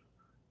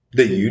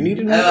 That you need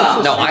an older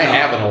sister? No, I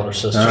have an older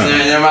sister.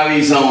 There might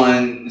be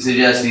someone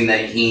suggesting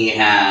that he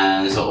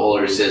has an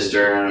older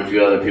sister and a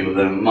few other people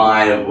that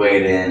might have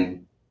weighed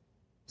in.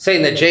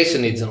 Saying that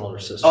Jason needs an older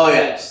sister. Oh,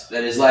 yes.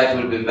 That his life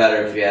would have been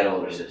better if he had an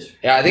older sister.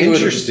 Yeah, I think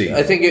interesting.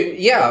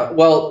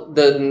 Well,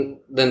 the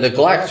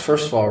neglect,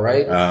 first of all,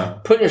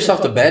 right? Putting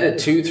yourself to bed at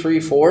 2,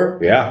 3, 4.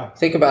 Yeah.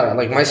 Think about it.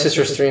 Like, my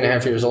sister's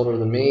 3.5 years older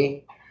than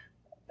me.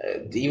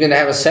 Even to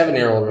have a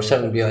 7-year-old or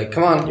 7 to be like,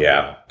 come on,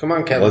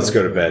 Kevin, let's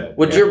go to bed.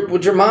 Would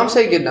your mom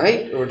say good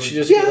night, or would she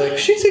just be like,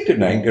 she'd say good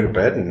night and go to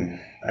bed, and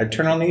I'd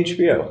turn on the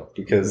HBO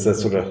because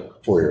that's what a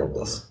 4-year-old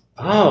does.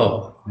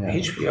 Oh, yeah.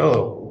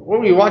 HBO. What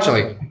were you watching?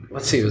 Like,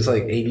 let's see, it was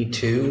like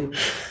 82.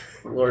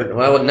 Lord,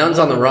 well, Nuns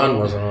on the Run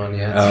wasn't on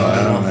yet. So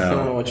I don't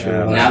know what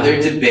you're watching. Now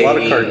they're debating. A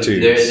lot of cartoons.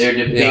 They're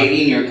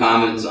debating your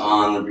comments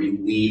on the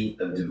relief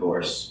of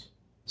divorce.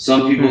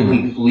 Some people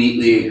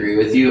completely agree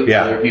with you.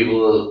 Yeah. Other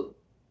people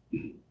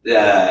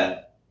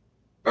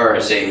are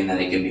saying that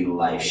it can be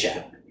life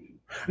shattering.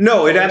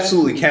 No, it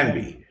absolutely can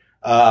be.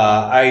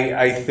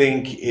 I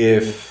think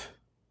if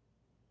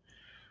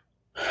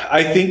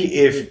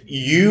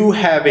you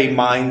have a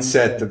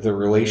mindset that the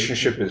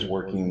relationship is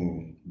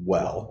working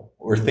well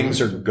or things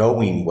are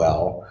going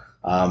well,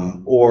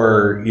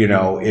 or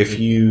if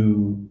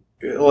you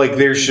like,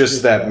 there's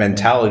just that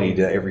mentality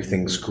that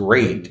everything's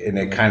great and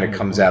it kind of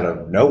comes out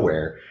of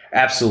nowhere.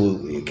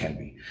 Absolutely, it can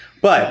be,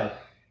 but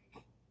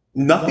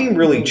nothing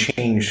really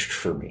changed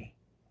for me,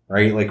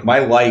 right? Like my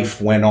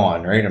life went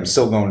on, right? I'm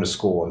still going to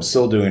school. I'm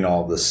still doing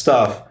all this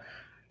stuff.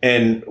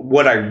 And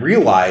what I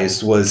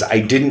realized was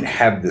I didn't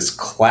have this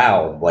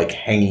cloud like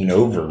hanging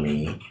over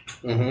me,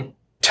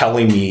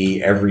 telling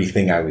me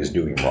everything I was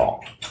doing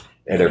wrong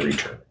at every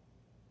turn.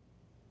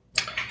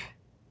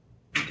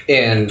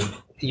 And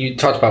you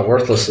talked about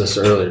worthlessness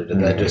earlier. Did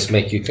that just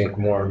make you think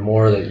more and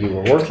more that you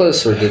were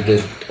worthless, or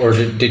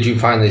did you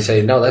finally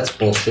say, no, that's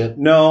bullshit?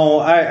 No,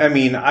 I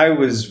mean, I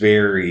was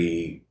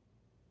very,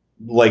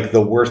 like,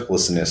 the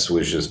worthlessness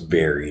was just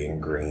very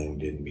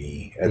ingrained in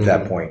me at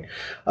that point.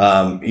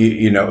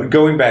 You know,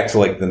 going back to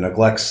like the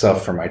neglect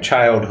stuff from my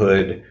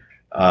childhood,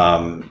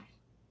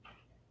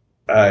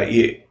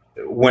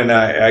 when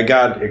I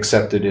got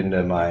accepted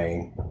into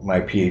my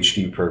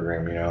PhD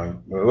program, you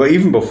know, well,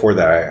 even before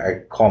that, I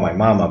call my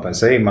mom up and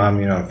say, hey,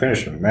 Mom, you know, I'm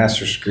finished with a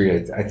master's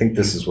degree. I think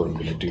this is what I'm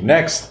going to do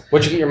next.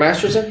 What'd you get your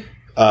master's in?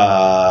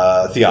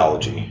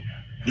 Theology.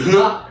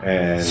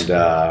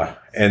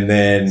 And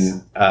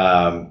then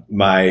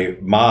my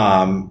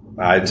mom,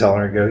 I'd tell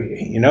her, I go,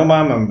 you know,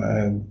 Mom,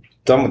 I'm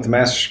done with the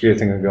master's degree. I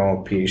think I'm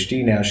going with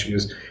PhD now. She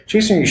goes,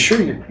 Jason, are you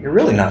sure you're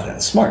really not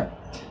that smart?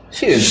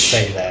 She didn't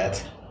say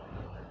that.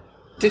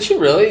 Did she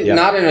really? Yeah.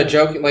 Not in a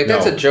joke? Like,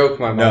 that's a joke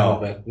my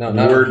mom would make. No,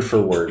 word for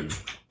word.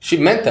 She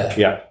meant that?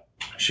 Yeah,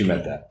 she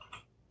meant that.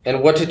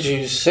 And what did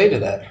you say to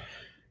that?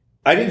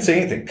 I didn't say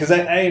anything because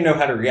I didn't know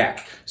how to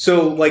react.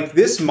 So, like,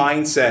 this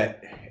mindset...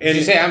 Did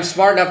you say, I'm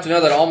smart enough to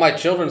know that all my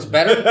children's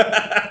better?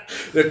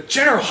 The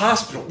General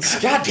Hospital.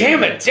 God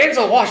damn it.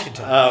 Denzel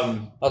Washington.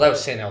 Oh, that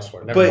was St.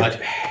 Elsewhere. Never mind.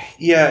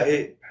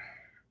 Yeah,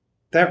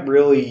 that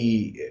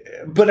really...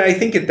 But I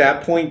think at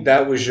that point,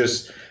 that was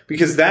just...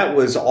 Because that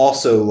was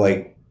also,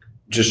 like,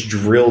 just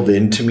drilled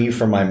into me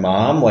from my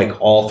mom,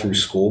 like, all through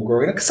school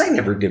growing up. Because I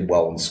never did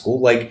well in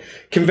school. Like,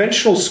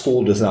 conventional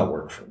school does not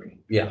work for me.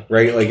 Yeah.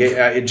 Right? Like,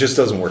 it just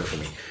doesn't work for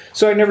me.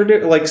 So I never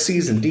did, like,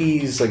 C's and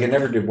D's. Like, I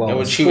never did well in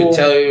school. And she would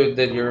tell you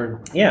that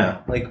you're...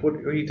 Yeah. Like, what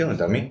are you doing,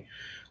 dummy?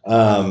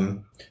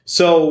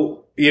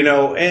 So, you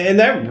know, and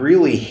that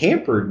really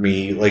hampered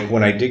me, like,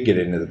 when I did get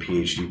into the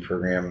PhD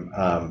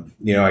program.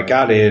 You know, I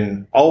got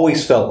in,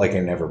 always felt like I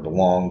never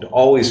belonged,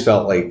 always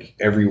felt like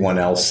everyone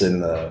else in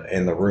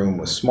the room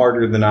was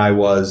smarter than I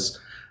was.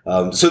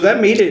 So that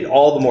made it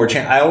all the more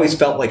I always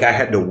felt like I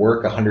had to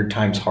work 100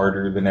 times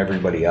harder than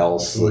everybody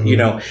else. You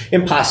know,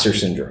 imposter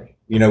syndrome.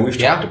 You know, we've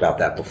talked about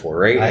that before,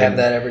 right? I have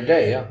that every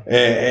day, yeah.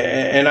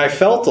 And I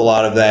felt a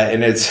lot of that,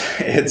 and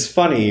it's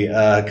funny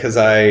because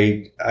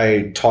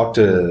I talked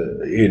to,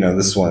 you know,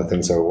 this is one of the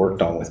things I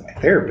worked on with my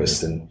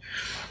therapist, and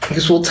he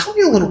goes, well, tell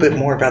me a little bit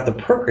more about the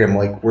program.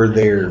 Like, were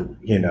there,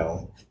 you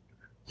know,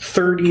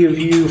 30 of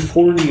you,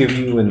 40 of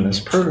you in this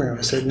program?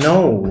 I said,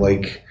 no,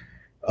 like,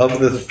 of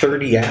the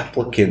 30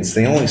 applicants,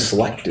 they only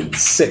selected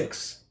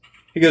 6.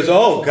 He goes,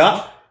 oh,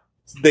 God.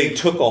 They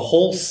took a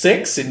whole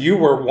 6 and you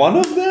were one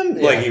of them?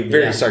 Yeah, like,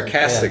 very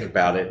sarcastic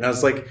about it. And I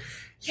was like,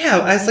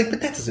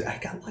 but that doesn't, I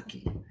got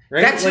lucky.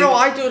 Right? That's like, how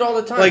I do it all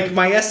the time. Like,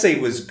 my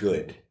essay was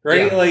good,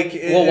 right? Yeah. Like,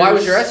 well, why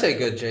was your essay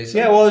good, Jason?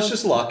 Yeah, well, it's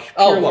just luck.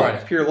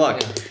 Pure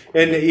luck. Yeah.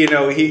 And, you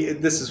know,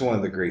 this is one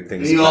of the great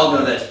things. You all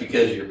know that's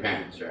because of your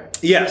parents, right?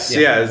 Yes,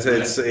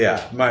 it's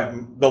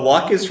the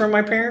luck is from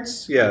my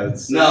parents? Yeah.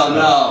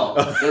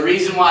 No. The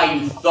reason why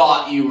you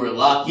thought you were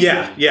lucky.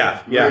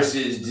 Yeah.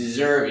 Versus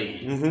deserving.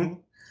 Mm-hmm.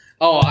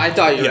 Oh, I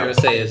thought you were going to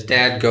say his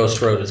dad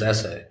ghost wrote his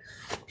essay.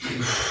 I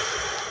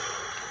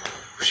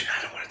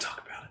don't want to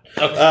talk about it.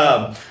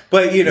 Okay.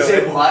 But, you know.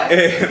 Say what?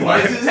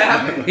 Why does this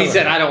happen? He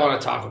said, I don't want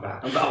to talk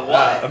about it. About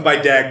what? My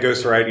dad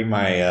ghostwriting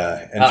my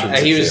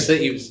entrance.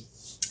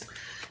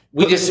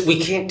 We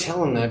can't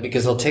tell him that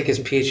because he'll take his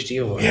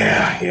PhD away.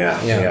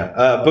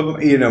 Yeah.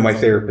 But, you know, my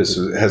therapist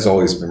has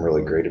always been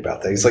really great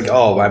about that. He's like,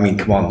 oh, I mean,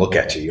 come on, look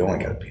at you. You only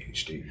got a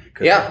PhD.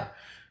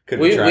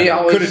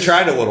 Could have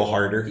tried a little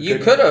harder. You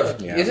could have.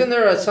 Yeah. Isn't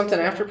there something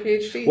after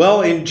PhD?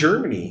 Well, in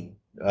Germany,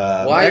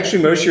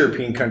 actually, most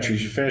European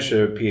countries, you finish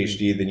a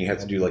PhD, then you have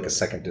to do like a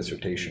second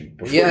dissertation.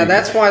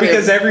 That's why.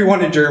 Because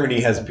everyone in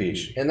Germany has a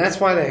PhD, and that's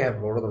why they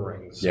have Lord of the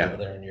Rings over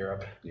there in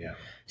Europe. Yeah.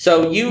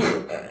 So you,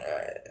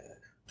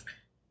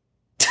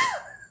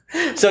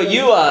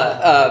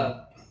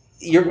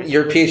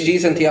 your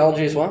PhD's in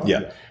theology as well.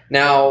 Yeah.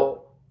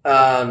 Now,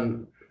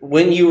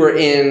 when you were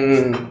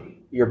in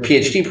your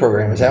PhD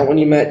program, is that when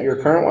you met your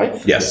current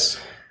wife? Yes.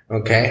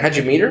 Okay. How'd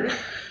you meet her?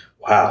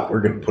 Wow,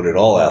 we're going to put it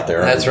all out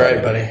there. That's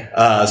right, buddy.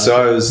 So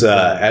I was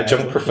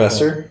adjunct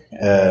professor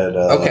at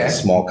a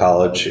small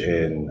college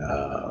in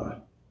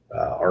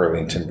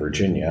Arlington,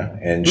 Virginia,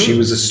 and she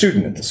was a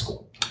student at the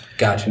school.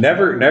 Gotcha.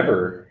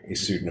 Never a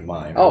student of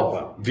mine.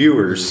 Oh,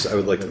 viewers, I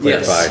would like to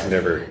clarify,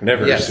 never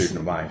a student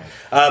of mine.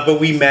 But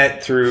we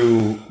met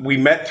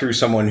through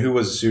someone who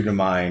was a student of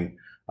mine.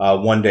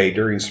 One day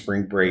during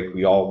spring break,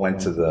 we all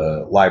went to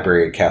the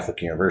library at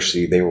Catholic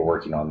University. They were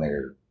working on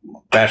their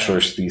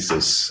bachelor's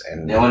thesis.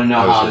 And they want to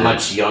know how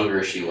much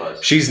younger she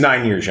was. She's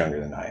 9 years younger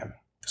than I am.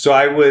 So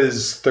I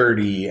was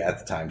 30 at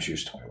the time. She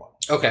was 21.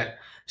 Okay.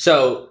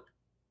 So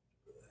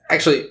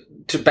actually,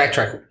 to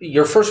backtrack,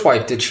 your first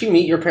wife, did she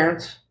meet your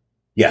parents?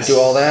 Yes. Do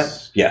all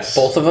that? Yes.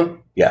 Both of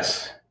them?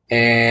 Yes.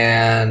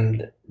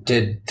 And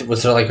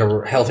was there like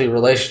a healthy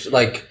relationship?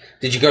 Like,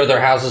 Did you go to their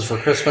houses for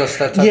Christmas?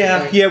 That type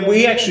of thing? Yeah.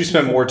 We actually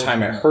spent more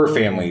time at her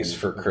family's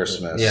for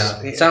Christmas.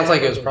 Yeah, it sounds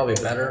like it was probably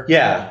better.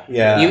 Yeah.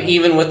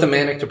 Even with the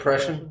manic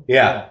depression.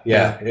 Yeah.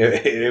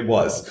 It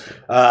was.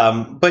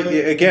 But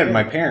again,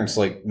 my parents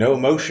like no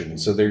emotion,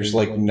 so there's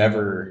like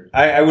never.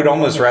 I would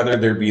almost rather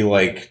there be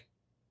like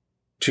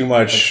too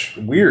much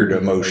weird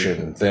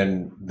emotion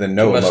than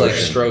no too much emotion. Like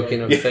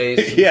stroking of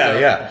face.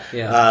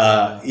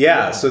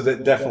 Yeah. So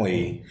that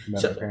definitely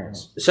met my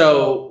parents.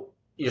 So.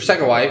 Your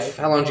second wife,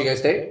 how long did you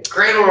guys date?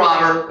 Cradle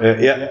robber.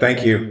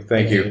 Thank you.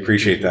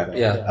 Appreciate that.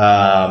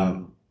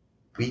 Yeah.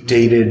 We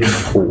dated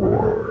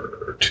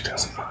for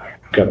 2009.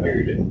 Got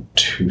married in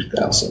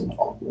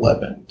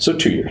 2011. So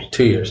 2 years.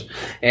 2 years.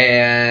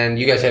 And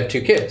you guys have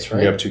 2 kids, right?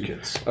 We have 2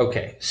 kids.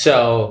 Okay.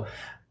 So,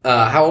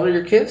 how old are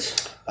your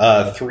kids?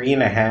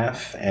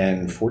 3.5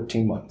 and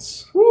 14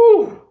 months.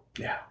 Woo!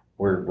 Yeah.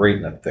 We're right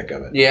in the thick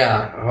of it.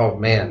 Yeah. Oh,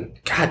 man.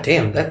 God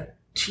damn.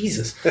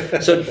 Jesus.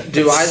 So,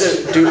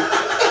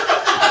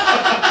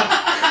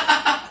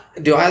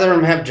 do either of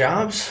them have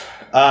jobs?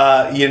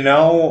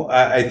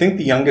 I think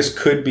the youngest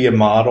could be a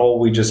model.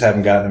 We just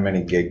haven't gotten him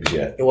any gigs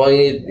yet. Well,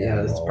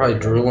 it's probably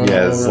drooling.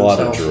 Yeah, it's a lot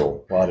of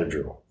drool.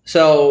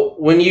 So,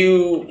 when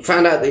you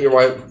found out that your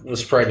wife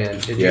was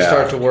pregnant, did you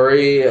start to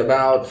worry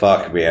about?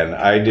 Fuck, man,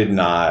 I did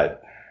not.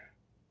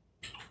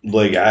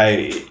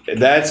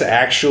 That's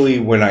actually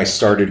when I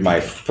started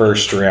my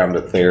first round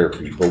of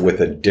therapy, but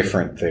with a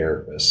different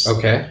therapist.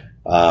 Okay.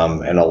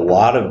 And a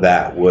lot of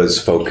that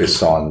was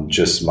focused on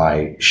just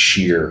my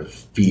sheer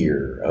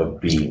fear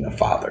of being a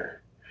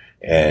father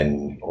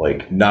and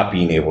like not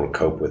being able to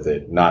cope with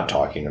it, not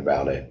talking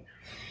about it,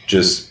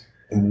 just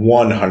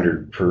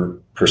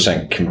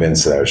 100%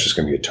 convinced that I was just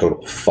going to be a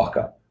total fuck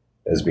up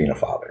as being a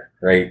father,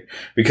 right?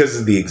 Because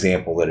of the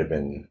example that had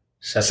been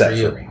set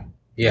for me.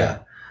 Yeah.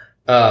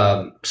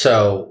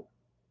 So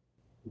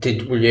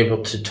were you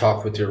able to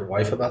talk with your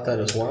wife about that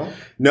as well?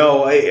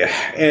 No,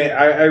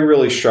 I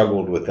really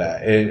struggled with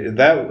that.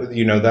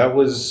 That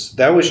was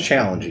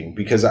challenging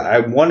because I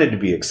wanted to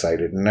be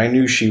excited and I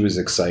knew she was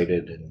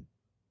excited, and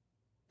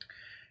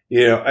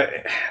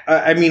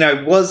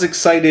I was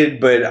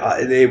excited, but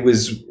it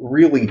was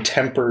really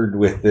tempered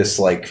with this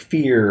like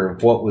fear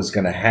of what was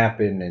going to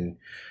happen,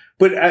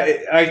 but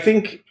I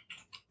think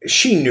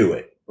she knew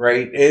it,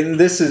 right? And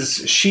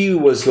she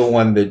was the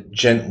one that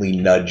gently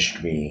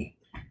nudged me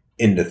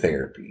into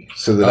therapy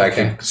so that I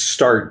could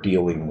start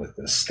dealing with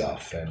this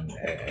stuff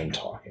and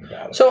talking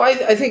about it. So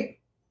I think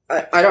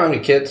I don't have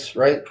any kids,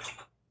 right?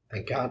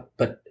 Thank God.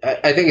 But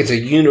I think it's a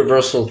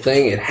universal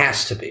thing. It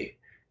has to be,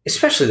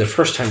 especially the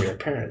first time you're a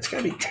parent. It's got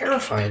to be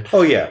terrifying.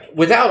 Oh yeah,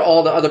 without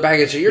all the other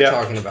baggage that you're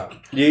talking about.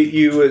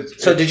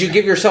 So did you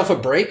give yourself a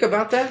break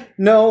about that?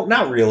 No,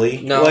 not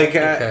really. No,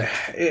 there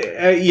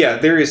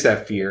is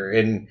that fear,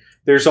 and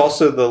there's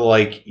also the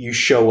you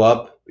show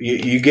up.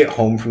 You get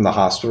home from the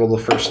hospital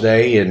the first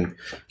day, and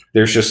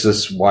there's just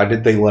this, why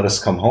did they let us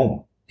come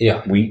home?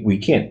 Yeah. We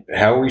can't.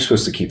 How are we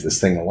supposed to keep this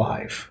thing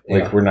alive?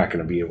 We're not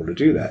going to be able to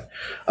do that.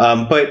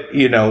 But,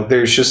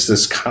 there's just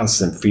this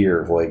constant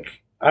fear of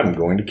I'm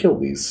going to kill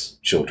these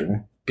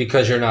children.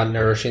 Because you're not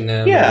nourishing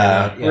them.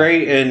 Yeah,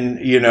 right.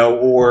 And,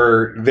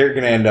 or they're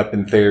going to end up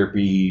in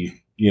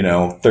therapy,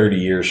 30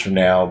 years from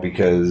now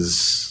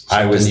because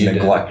I was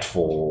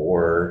neglectful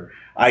or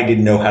I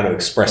didn't know how to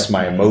express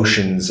my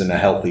emotions in a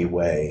healthy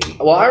way.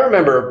 Well, I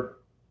remember,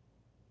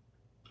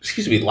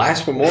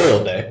 last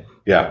Memorial Day.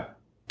 Yeah.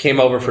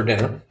 Came over for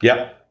dinner.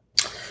 Yep.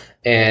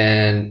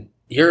 And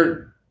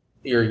your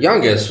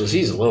youngest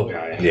he's a little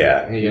guy.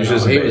 Yeah.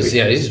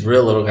 He's a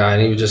real little guy,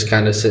 and he was just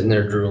kind of sitting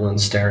there drooling,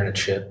 staring at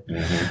shit.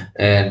 Mm-hmm.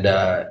 And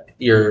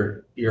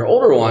your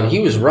older one, he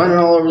was running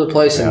all over the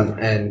place,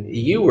 and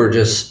you were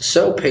just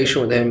so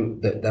patient with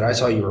him that I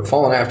saw you were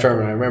falling after him.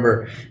 And I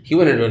remember he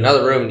went into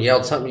another room and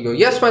yelled something. You go,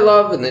 "Yes, my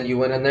love," and then you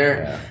went in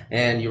there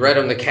and you read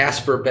him the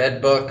Casper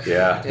bed book.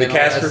 Yeah, the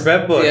Casper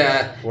bed book.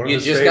 Yeah, you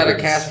just got a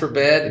Casper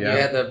bed. And you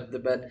had the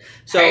bed.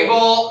 So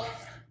Highball.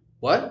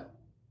 What?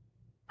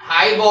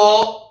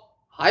 Highball.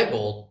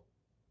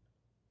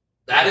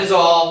 That is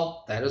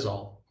all.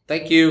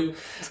 Thank you.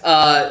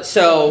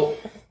 So.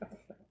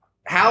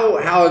 How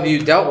have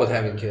you dealt with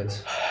having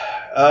kids?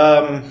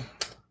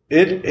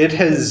 It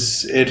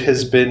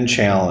has been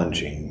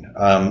challenging.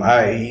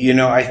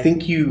 I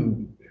think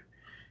you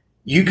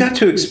got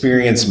to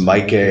experience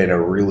Micah in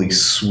a really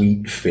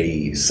sweet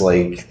phase,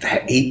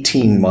 that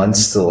 18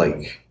 months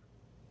to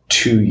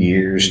 2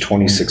 years,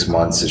 26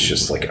 months is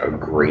just a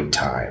great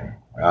time.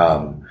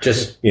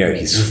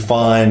 He's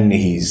fun.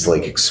 He's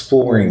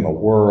exploring the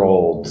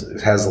world,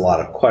 has a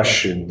lot of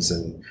questions,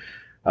 and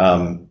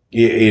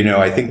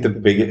I think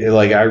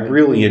I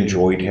really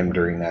enjoyed him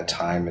during that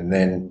time. And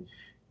then,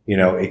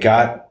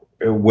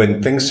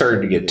 when things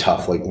started to get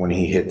tough, when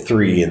he hit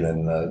 3 and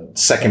then the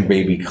second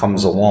baby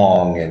comes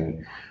along,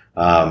 and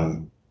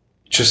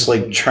just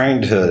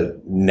trying to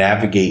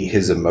navigate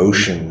his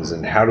emotions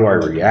and how do I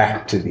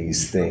react to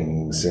these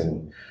things,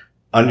 and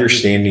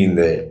understanding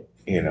that,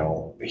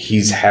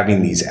 he's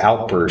having these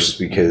outbursts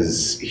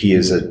because he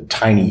is a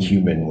tiny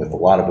human with a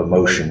lot of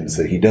emotions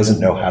that he doesn't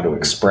know how to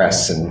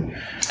express. And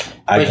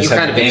but you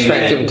kind of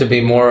expect him to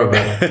be more of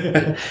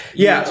a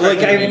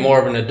be more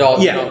of an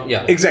adult.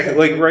 Yeah, exactly.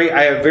 Like, right,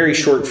 I have very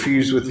short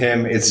fuse with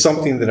him. It's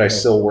something that I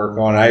still work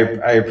on. I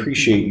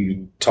appreciate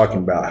you talking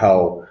about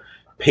how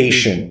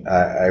patient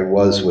I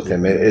was with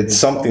him. It's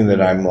something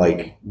that I'm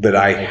like, that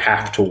I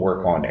have to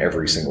work on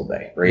every single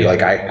day, right?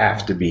 Like, I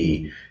have to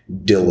be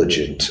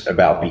diligent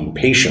about being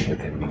patient with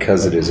him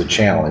because it is a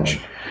challenge.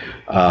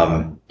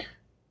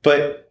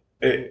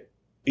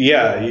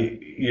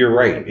 You're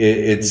right.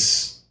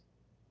 It's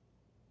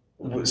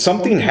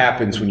something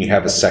happens when you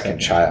have a second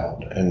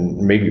child, and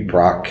maybe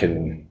Brock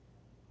can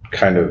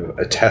kind of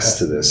attest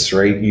to this,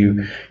 right?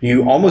 You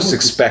almost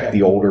expect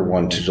the older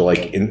one to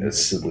like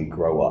instantly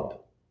grow up.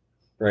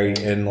 Right.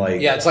 And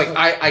like, it's like,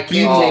 I can't take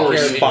care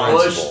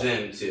of push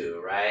them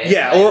to, right?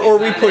 Yeah. Like, or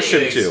we push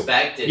them to.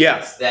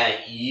 It's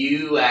that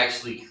you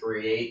actually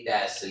create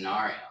that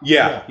scenario.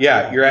 Yeah.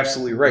 Yeah. You're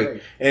absolutely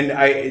right. And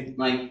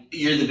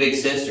you're the big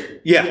sister.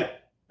 Yeah.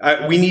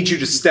 We need you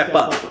to step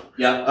up.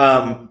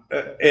 Yeah.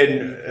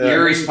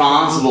 You're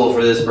responsible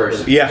for this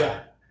person.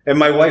 Yeah. And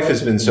my wife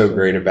has been so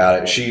great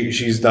about it.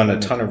 She's done a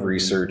ton of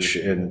research,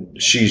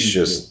 and she's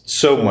just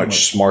so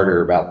much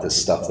smarter about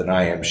this stuff than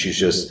I am. She's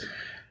just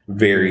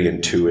very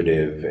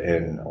intuitive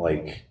and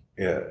like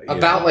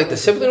about like the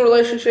sibling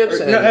relationships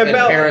and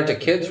parent to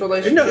kids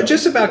relationships. No,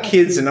 just about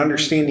kids and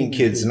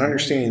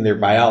understanding their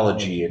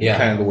biology and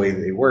kind of the way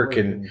that they work.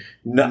 And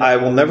I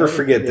will never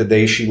forget the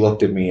day she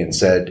looked at me and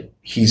said,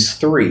 "He's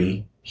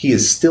 3. He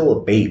is still a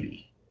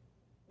baby."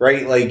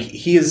 Right? Like,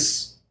 he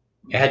is.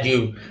 Had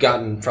you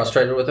gotten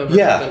frustrated with him?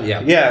 Yeah.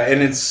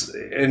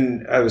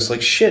 And I was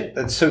like, shit,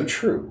 that's so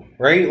true.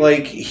 Right?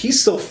 Like, he's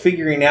still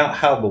figuring out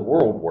how the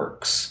world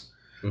works.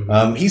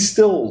 Mm-hmm. He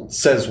still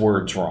says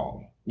words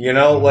wrong,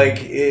 like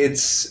and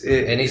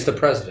he's the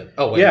president.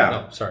 Oh, wait,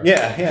 no, sorry.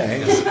 Yeah,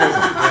 he's the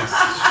president.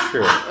 Yes,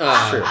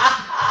 true.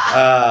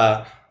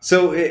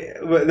 So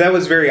that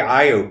was very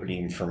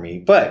eye-opening for me,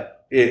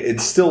 but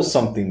it's still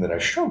something that I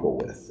struggle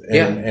with.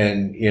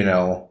 And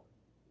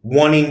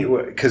wanting,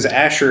 because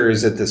Asher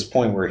is at this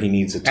point where he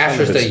needs a ton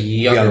Asher's of the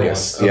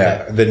youngest. Okay.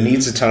 Yeah, that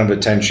needs a ton of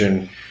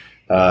attention.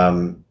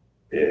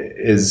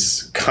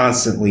 Is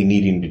constantly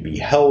needing to be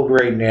held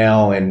right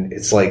now, and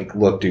it's like,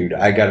 look, dude,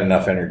 I got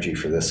enough energy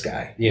for this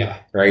guy. Yeah,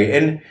 right.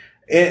 And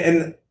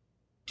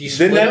do you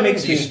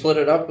split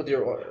it up with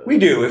your? We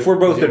do. If we're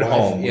both at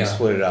home, we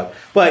split it up.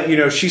 But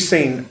she's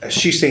staying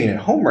at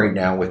home right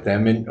now with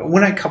them, and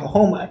when I come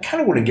home, I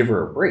kind of want to give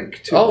her a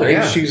break too. Oh, right?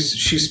 yeah.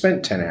 She's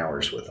spent 10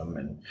 hours with them,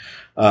 and.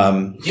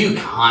 Do you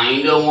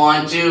kind of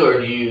want to,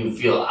 or do you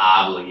feel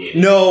obligated?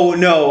 No,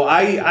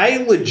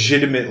 I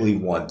legitimately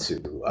want to.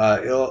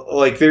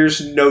 Like,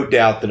 there's no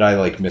doubt that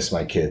I miss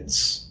my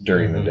kids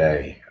during the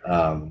day,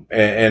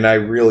 and I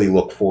really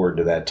look forward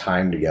to that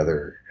time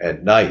together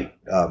at night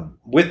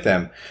with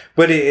them.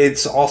 But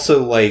it's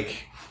also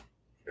like,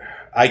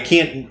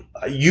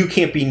 you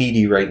can't be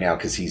needy right now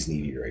because he's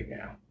needy right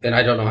now, and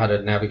I don't know how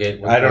to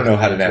navigate. I don't know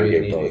how to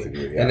navigate both of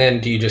you. Yeah. And then,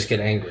 do you just get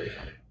angry?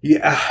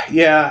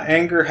 Yeah,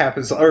 anger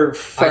happens, or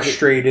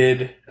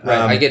frustrated.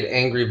 I get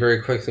angry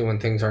very quickly when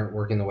things aren't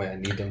working the way I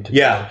need them to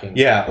be working.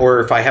 Yeah, or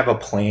if I have a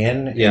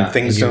plan and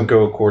things don't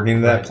go according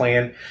to that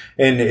plan.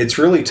 And it's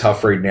really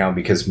tough right now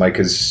because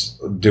Micah's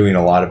doing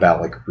a lot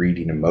about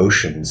reading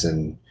emotions,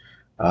 and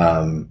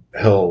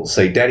he'll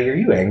say, "Daddy, are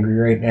you angry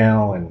right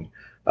now?" And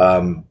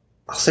I'll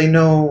say,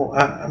 "No,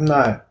 I'm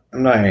not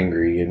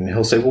angry." And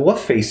he'll say, "Well, what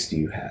face do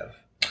you have?"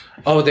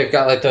 Oh, they've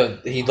got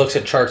he looks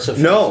at charts of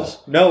faces.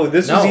 No,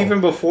 this was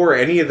even before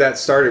any of that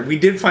started. We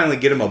did finally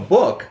get him a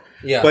book.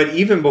 Yeah. But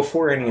even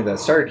before any of that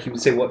started, he would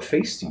say, "What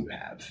face do you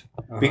have?"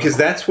 Because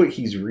that's what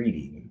he's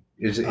reading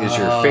is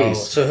your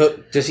face.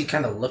 So does he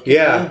kind of look at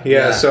you?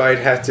 Yeah. So I'd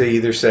have to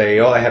either say,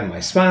 "Oh, I have my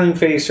smiling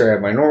face," or "I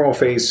have my normal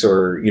face,"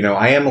 or,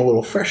 I am a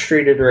little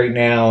frustrated right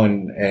now,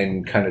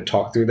 and kind of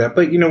talk through that.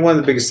 But, one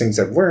of the biggest things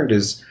I've learned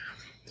is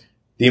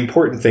the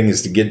important thing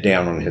is to get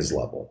down on his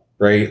level.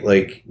 Right?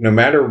 Like, no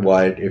matter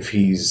what, if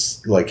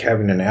he's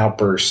having an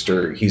outburst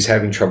or he's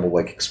having trouble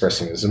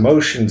expressing his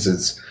emotions,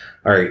 it's,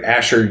 all right,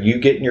 Asher, you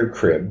get in your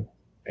crib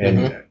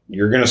and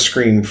you're going to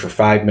scream for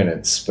 5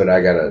 minutes, but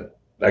I gotta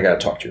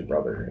talk to your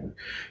brother,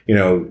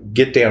 and,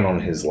 get down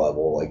on his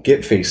level,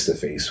 get face to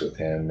face with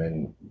him,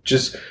 and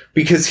just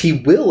because he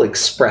will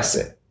express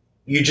it,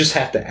 you just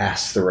have to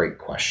ask the right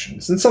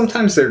questions. And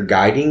sometimes they're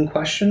guiding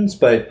questions,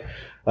 but,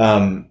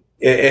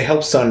 it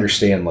helps to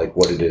understand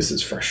what it is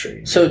that's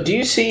frustrating. So do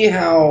you see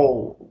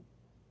how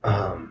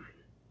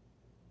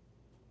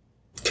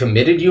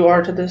committed you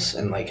are to this,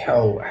 and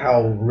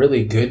how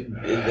really good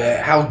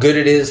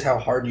it is, how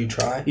hard you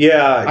try?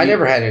 Yeah. I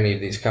never had any of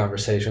these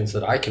conversations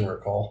that I can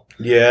recall.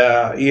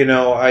 Yeah,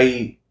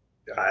 I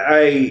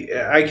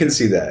can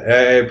see that.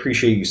 I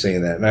appreciate you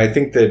saying that. And I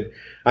think that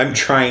I'm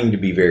trying to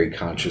be very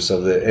conscious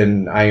of it,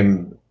 and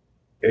I'm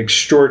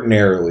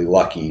extraordinarily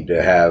lucky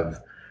to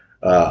have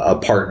a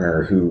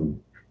partner who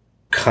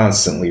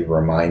constantly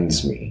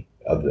reminds me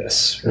of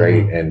this,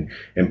 right?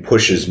 And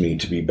pushes me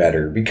to be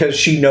better because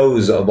she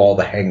knows of all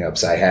the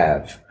hangups I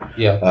have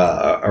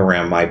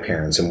around my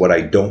parents and what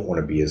I don't want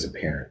to be as a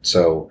parent.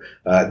 So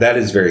that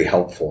is very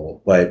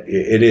helpful, but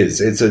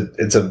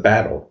it's a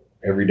battle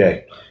every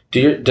day.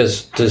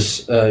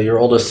 Does your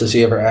oldest, does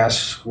he ever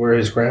ask where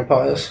his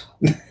grandpa is?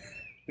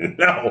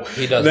 No,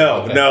 he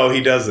doesn't. No,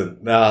 he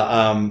doesn't.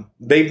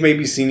 They've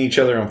maybe seen each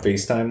other on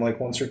FaceTime like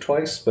once or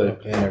twice,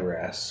 but he never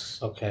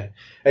asks. Okay.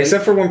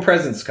 Except for when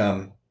presents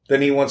come.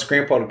 Then he wants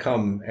Grandpa to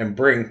come and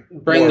bring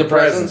the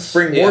presents.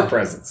 Bring more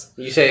presents.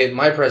 You say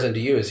my present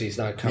to you is he's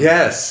not coming.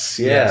 Yes.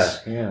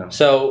 Yeah.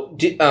 So,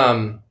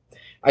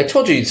 I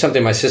told you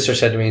something my sister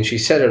said to me, and she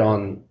said it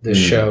on this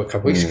show a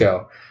couple weeks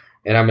ago,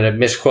 and I'm going to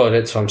misquote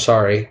it, so I'm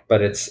sorry,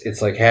 but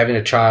it's like having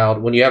a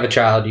child. When you have a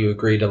child, you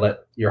agree to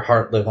let your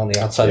heart live on the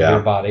outside of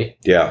your body.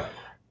 Yeah.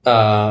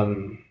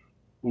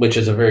 Which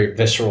is a very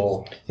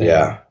visceral thing.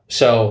 Yeah.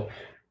 So,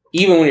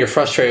 even when you're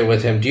frustrated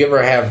with him, do you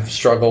ever have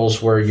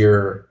struggles where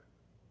you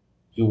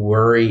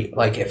worry,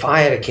 like if I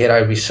had a kid,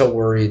 I'd be so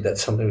worried that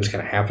something was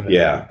going to happen to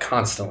me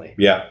constantly.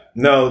 Yeah.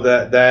 No,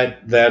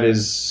 that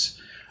is,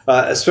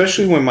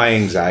 especially when my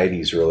anxiety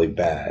is really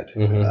bad,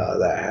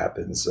 that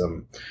happens.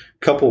 A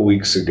couple of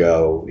weeks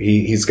ago,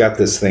 he's got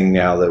this thing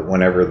now that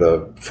whenever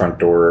the front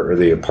door or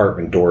the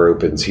apartment door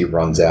opens, he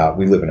runs out.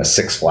 We live in a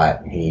 6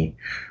 flat and he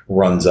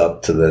runs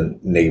up to the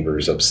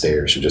neighbors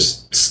upstairs and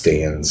just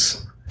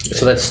stands.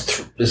 So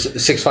that's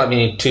 6 flat,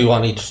 meaning 2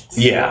 on each floor?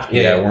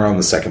 Yeah, we're on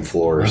the 2nd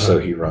floor, so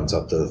he runs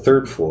up to the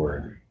 3rd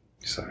floor.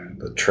 So I have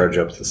to trudge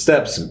up the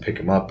steps and pick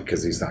him up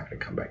because he's not going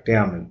to come back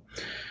down. And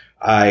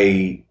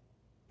I,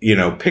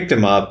 picked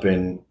him up,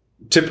 and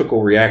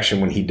typical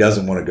reaction when he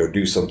doesn't want to go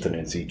do something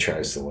is he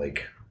tries to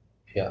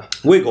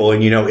wiggle.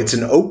 And, it's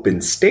an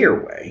open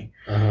stairway.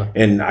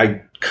 And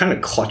I kind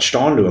of clutched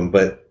onto him,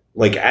 but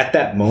at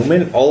that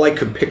moment, all I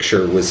could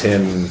picture was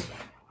him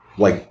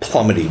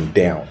plummeting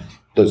down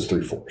those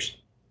 3 floors.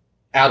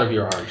 Out of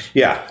your arms.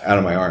 Yeah, out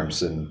of my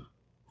arms. And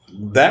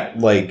that,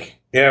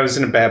 I was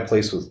in a bad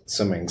place with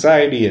some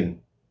anxiety,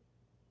 and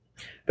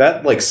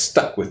that,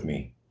 stuck with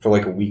me for,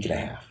 a week and a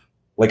half.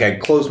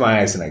 I'd close my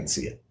eyes and I'd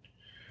see it.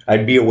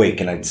 I'd be awake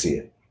and I'd see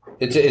it.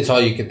 It's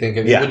all you could think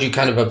of. Yeah. Would you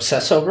kind of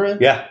obsess over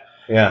it? Yeah.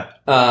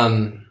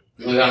 On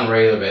a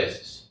regular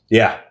basis.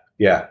 Yeah.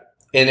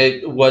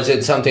 And was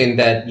it something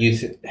that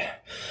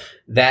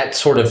that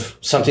sort of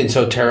something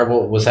so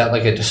terrible, was that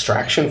a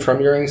distraction from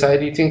your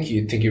anxiety? You think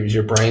it was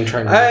your brain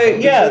trying to?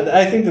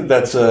 I think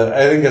that's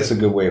a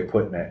good way of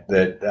putting it.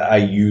 That I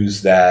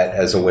use that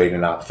as a way to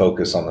not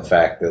focus on the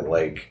fact that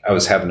I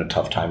was having a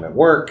tough time at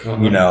work.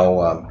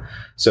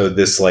 So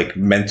this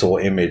mental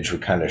image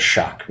would kind of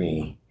shock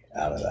me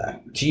out of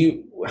that.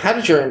 How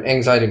did your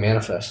anxiety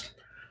manifest?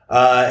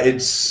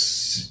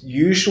 It's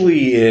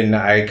usually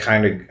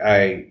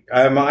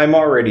I'm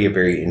already a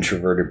very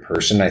introverted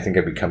person. I think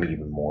I become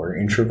even more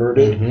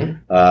introverted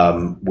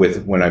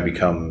when I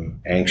become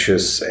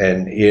anxious,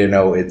 and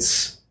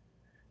it's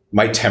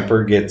my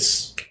temper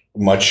gets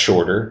much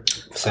shorter.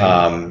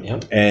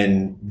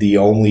 And the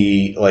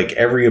only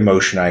every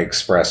emotion I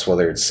express,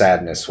 whether it's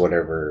sadness,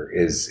 whatever,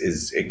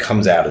 is it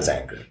comes out as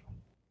anger.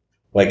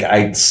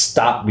 I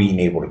stop being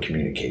able to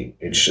communicate.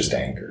 It's just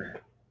anger.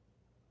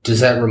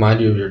 Does that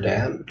remind you of your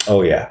dad?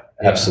 Oh, yeah.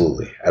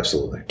 Absolutely.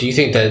 Do you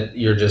think that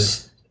you're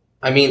just...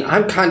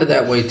 I'm kind of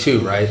that way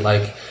too, right?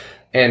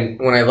 And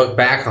when I look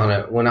back on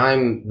it, when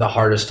I'm the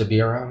hardest to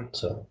be around,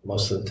 so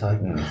most of the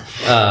time,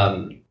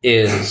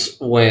 is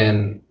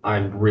when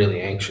I'm really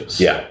anxious.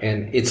 Yeah.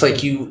 And it's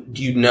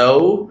you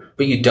know,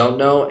 but you don't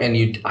know,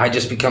 and I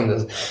just become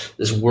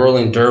this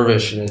whirling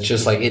dervish, and it's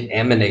just it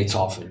emanates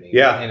off of me.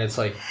 Yeah. And it's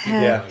Happy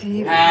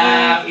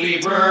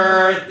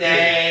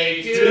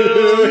birthday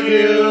to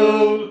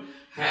you.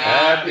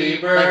 Happy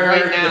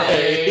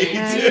birthday to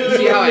you.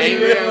 See how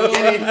angry I'm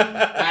getting?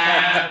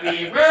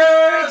 Happy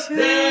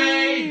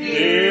birthday,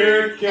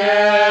 dear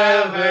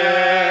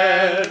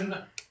Kevin.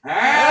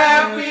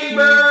 Happy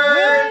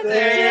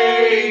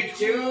birthday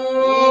to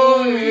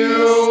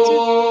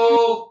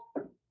you.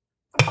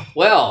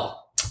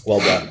 Well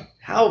done.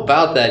 How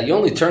about that? You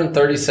only turned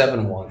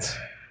 37 once.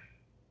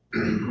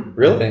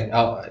 Really? I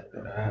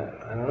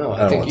don't know.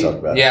 I don't want to talk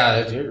about it.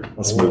 Yeah, you're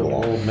Let's move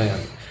along. Old man.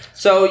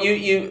 So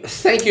you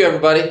thank you,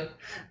 everybody.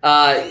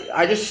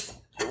 I just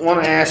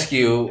want to ask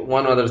you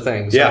one other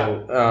thing.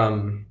 So,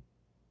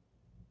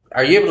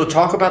 are you able to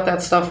talk about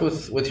that stuff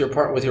with your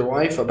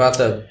wife about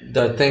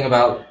the thing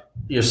about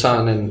your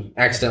son and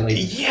accidentally?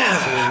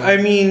 Yeah,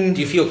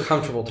 do you feel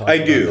comfortable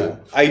talking?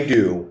 I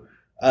do.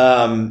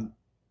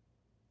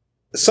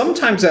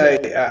 Sometimes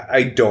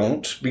I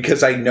don't,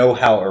 because I know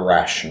how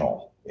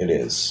irrational it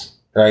is.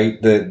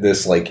 Right,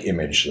 this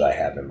image that I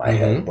have in my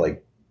head,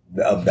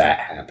 of that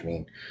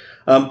happening.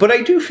 But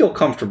I do feel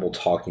comfortable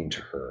talking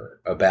to her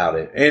about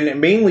it,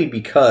 and mainly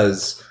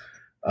because,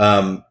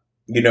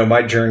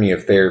 my journey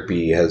of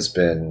therapy has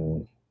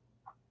been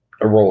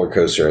a roller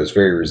coaster. I was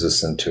very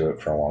resistant to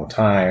it for a long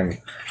time.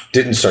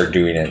 Didn't start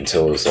doing it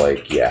until it was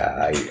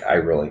I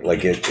really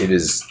it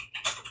is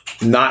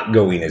not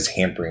going is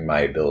hampering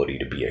my ability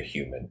to be a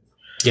human.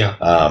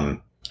 Yeah.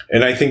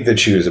 And I think that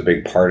she was a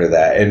big part of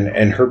that.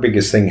 And her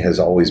biggest thing has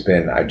always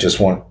been, I just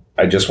want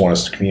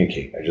us to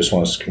communicate. I just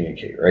want us to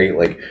communicate, right?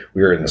 Like,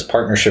 we are in this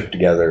partnership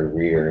together.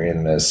 We are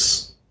in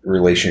this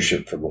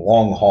relationship for the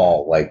long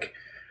haul. Like,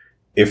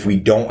 if we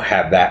don't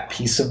have that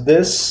piece of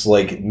this,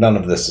 like, none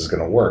of this is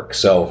going to work.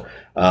 So,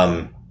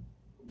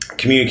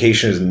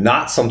 communication is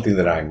not something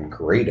that I'm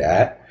great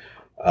at,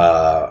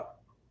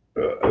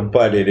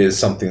 but it is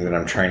something that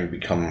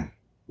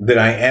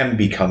I am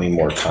becoming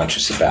more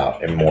conscious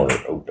about and more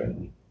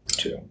open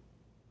to.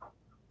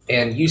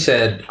 And you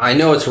said, I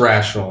know it's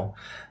rational.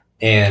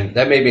 And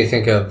that made me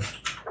think of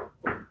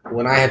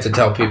when I have to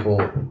tell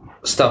people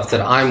stuff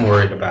that I'm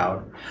worried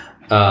about.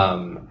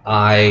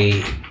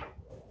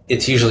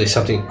 It's usually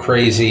something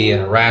crazy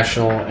and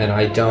irrational, and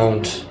I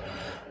don't.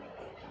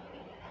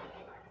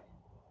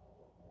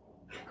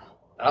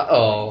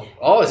 Uh-oh.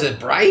 Oh, is it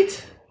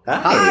bright?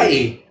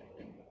 Hi.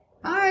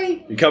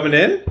 Hi. You coming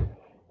in?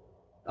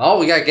 Oh,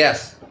 we got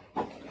guests.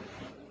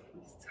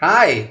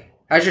 Hi.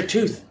 How's your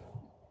tooth?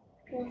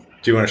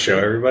 Do you want to show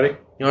everybody?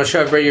 You want to show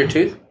everybody your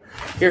tooth?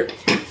 Here.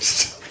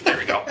 There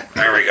we go.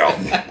 There we go.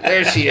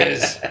 There she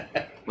is.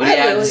 What do you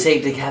have to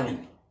say to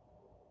Kevin?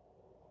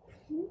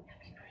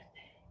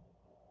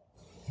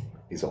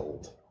 He's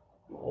old.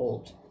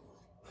 Old.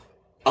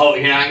 Oh,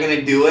 you're not going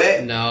to do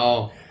it?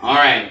 No. All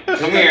right.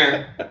 Come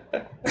here.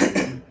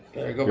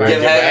 Gotta go Give back to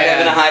Kevin a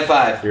bed. high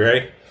five. You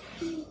ready?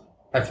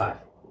 High five.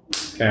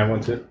 Can I have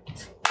one too?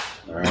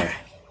 All right.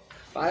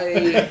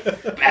 Bye.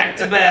 Back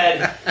to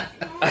bed.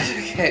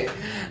 Okay.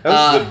 That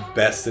was the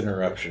best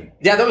interruption.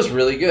 Yeah, that was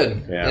really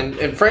good. Yeah.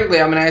 And frankly,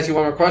 I'm going to ask you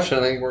one more question.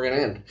 I think we're going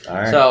to end. All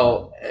right.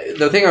 So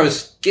the thing I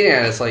was getting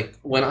at is, like,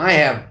 when I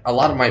have a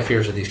lot of my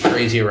fears are these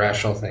crazy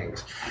irrational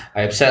things.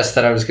 I obsessed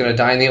that I was going to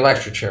die in the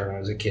electric chair when I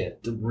was a kid.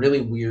 The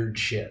really weird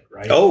shit,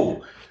 right?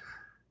 Oh.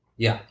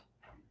 Yeah.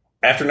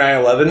 After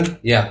 9/11,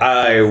 Yeah.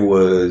 I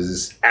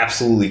was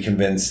absolutely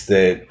convinced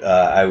that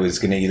I was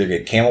going to either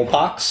get camel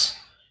pox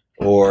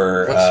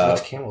or...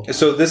 What's camel?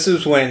 So this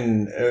is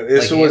when...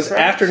 this Like was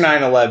anthrax? after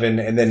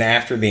 9/11 and then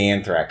after the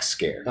anthrax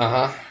scare.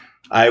 Uh-huh.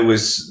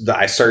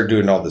 I started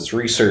doing all this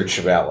research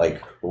about,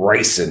 like,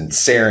 ricin,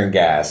 sarin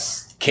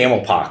gas, camel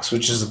pox,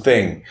 which is a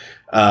thing.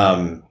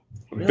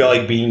 Really?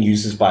 Like, being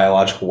used as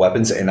biological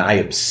weapons, and I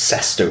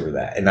obsessed over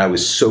that. And I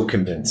was so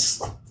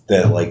convinced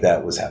that, like,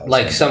 that was how it was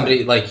Like gonna somebody,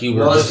 die. like you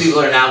were... Most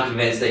people are now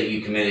convinced that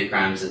you committed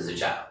crimes as a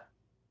child.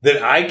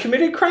 That I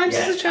committed crimes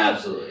as a Yes, child?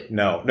 absolutely.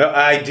 No,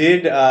 I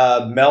did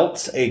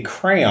melt a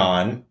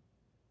crayon,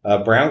 a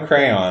brown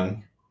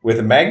crayon, with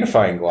a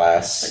magnifying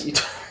glass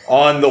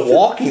on the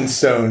walking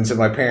stones at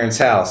my parents'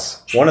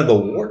 house. One of the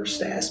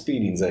worst ass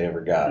beatings I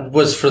ever got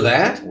Was for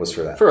that? was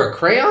for that. For a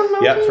crayon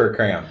melting? Yep, for a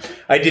crayon.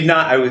 I did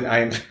not.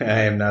 I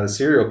am not a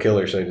serial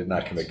killer, so I did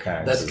not commit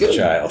crimes That's as good. a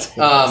child.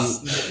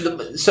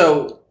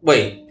 So,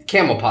 wait,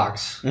 camel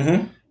pox.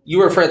 Mm-hmm. You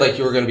were afraid, like,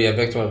 you were going to be a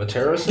victim of a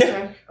terrorist Yeah.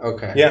 attack?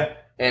 Okay. Yeah.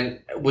 And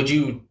would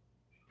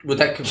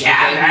that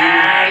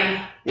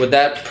Kevin! would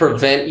that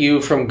prevent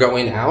you from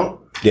going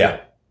out?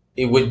 Yeah.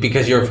 It would,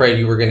 because you're afraid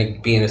you were going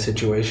to be in a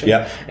situation?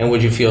 Yeah. And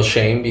would you feel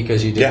shame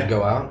because you didn't Yeah.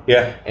 go out?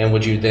 Yeah. And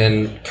would you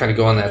then kind of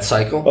go on that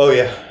cycle? Oh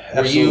yeah. Were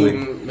Absolutely.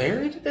 you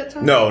married at that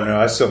time? No,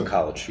 I was still in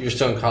college. You were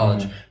still in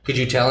college. Could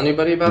you tell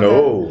anybody about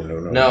No.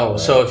 that? No.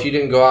 So if you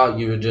didn't go out,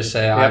 you would just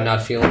say, I'm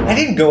not feeling well. I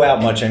didn't go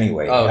out much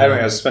anyway. Oh, I mean,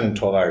 no. I was spending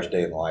 12 hours a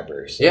day in the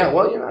library. So. Yeah,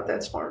 well, you're not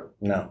that smart.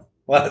 No.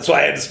 Well, that's why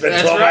I had to spend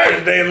That's 12 right.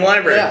 hours a day in the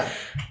library. Yeah.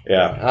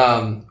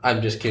 Yeah.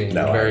 I'm just kidding.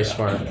 No, You're very I know.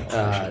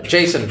 smart.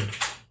 Jason,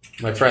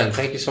 my friend,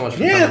 thank you so much for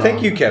coming Yeah, thank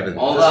on. you, Kevin.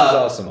 Hold this up. is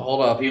awesome.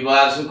 Hold up. People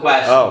have some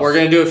questions. Oh. We're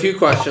going to do a few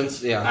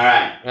questions. Yeah.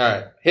 All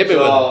right. Hit me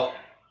with it. So,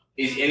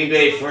 is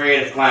anybody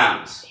afraid of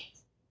clowns?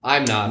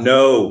 I'm not.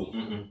 No.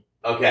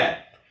 Okay.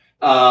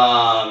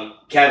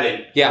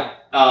 Kevin, Yeah.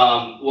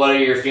 what are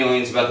your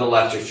feelings about the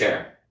electric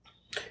chair?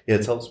 Yeah,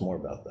 tell us more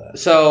about that.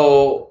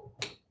 So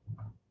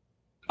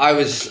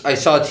I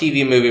saw a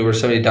TV movie where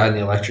somebody died in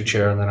the electric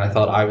chair, and then I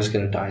thought I was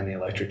going to die in the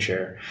electric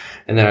chair.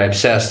 And then I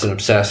obsessed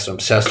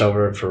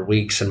over it for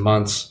weeks and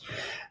months.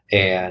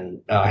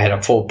 And I had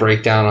a full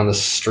breakdown on the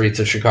streets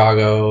of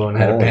Chicago and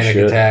had a Holy panic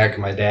shit. attack.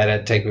 My dad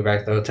had to take me back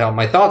to the hotel.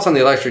 My thoughts on the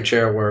electric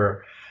chair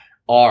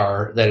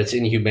are that it's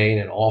inhumane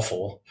and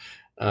awful.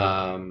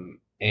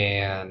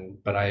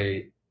 But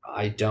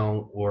I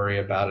don't worry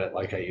about it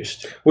like I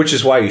used to. Which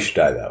is why you should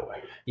die that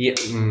way. Yeah.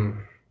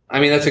 I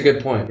mean, that's a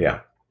good point. Yeah.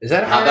 Is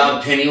that How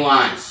about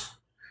Pennywise?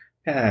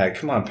 Yeah,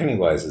 come on.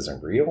 Pennywise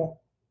isn't real.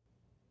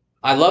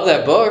 I love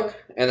that book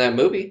and that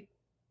movie.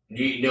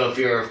 Do you know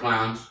fear of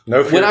clowns?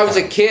 No fear When I of was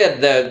a clowns.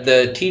 kid,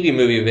 the TV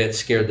movie of it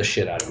scared the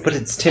shit out of me. But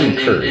it's Tim And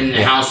Curry.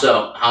 how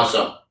so? How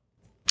so?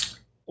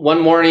 One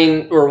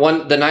morning,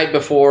 the night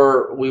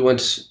before we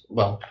went,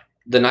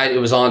 the night it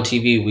was on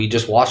TV, we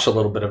just watched a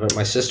little bit of it,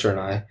 my sister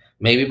and I.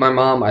 Maybe my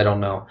mom, I don't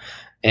know.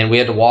 And we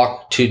had to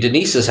walk to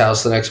Denise's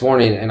house the next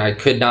morning, and I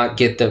could not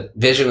get the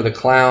vision of the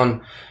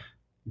clown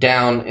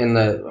down in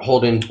the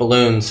holding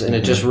balloons, and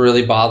it just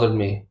really bothered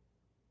me.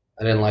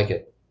 I didn't like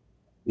it.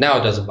 Now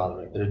it doesn't bother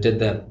me, but it did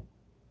then.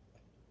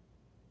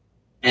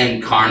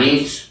 And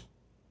carnies?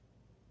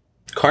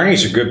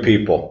 Carnies are good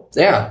people.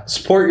 Yeah.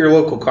 Support your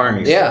local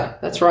carnies. Yeah,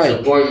 that's right.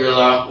 Support your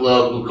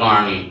local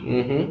carny.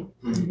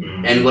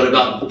 Mm-hmm. And what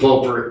about the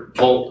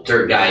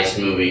Poltergeist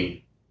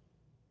movie?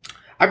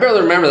 I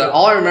barely remember that.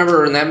 All I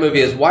remember in that movie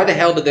is why the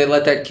hell did they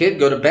let that kid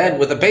go to bed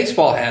with a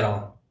baseball hat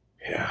on?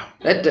 Yeah.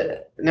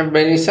 That never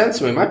made any sense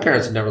to me. My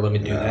parents would never let me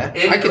do that.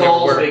 And I could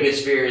Cole's never wear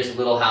biggest fear is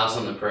Little House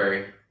on the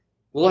Prairie.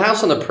 Little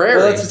House on the Prairie.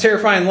 Well, that's a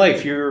terrifying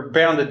life. You're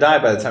bound to die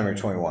by the time you're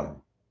 21.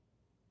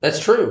 That's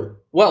true.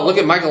 Well, look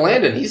at Michael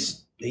Landon.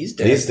 He's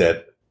dead. He's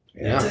dead.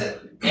 Yeah.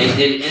 And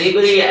did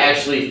anybody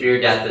actually fear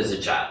death as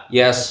a child?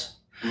 Yes.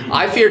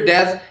 I feared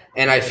death,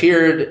 and I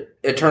feared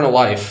eternal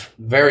life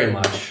very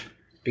much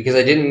because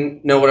I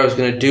didn't know what I was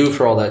going to do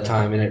for all that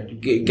time,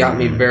 and it got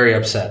me very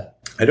upset.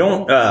 I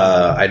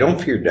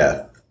don't fear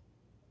death,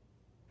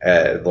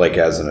 like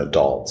as an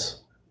adult.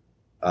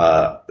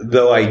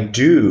 Though I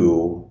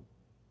do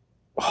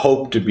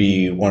hope to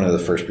be one of the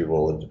first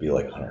people to live to be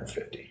like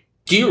 150.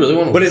 Do you really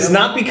want to? But it's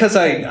not because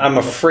I'm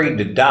afraid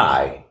to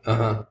die.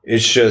 Uh-huh.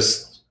 It's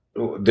just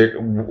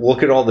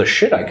look at all the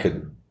shit I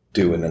could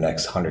do in the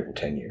next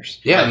 110 years.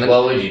 Yeah. And then,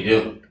 What would you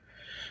do?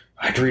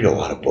 I'd read a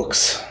lot of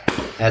books.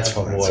 that's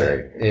fun. That's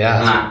right.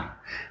 Yeah.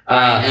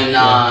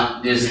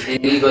 Does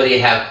anybody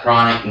have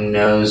chronic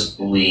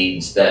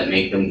nosebleeds that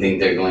make them think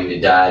they're going to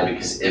die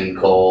because M.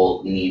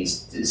 Cole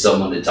needs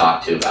someone to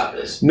talk to about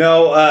this?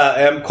 No,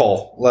 M.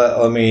 Cole.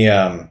 Let me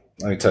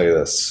tell you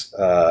this.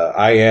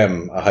 I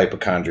am a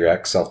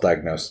hypochondriac,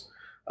 self-diagnosed.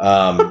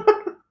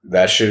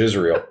 That shit is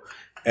real.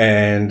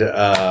 And,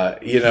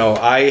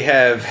 I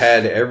have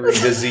had every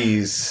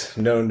disease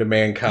known to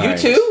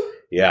mankind. You too?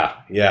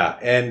 Yeah.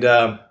 And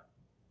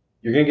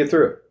you're going to get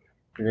through it.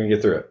 You're going to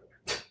get through it.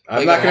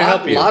 I'm Like not going to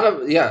help you.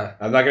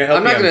 I'm not going to help you.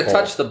 I'm not going to Cole.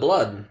 touch the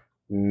blood.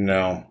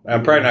 No.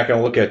 I'm probably not going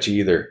to look at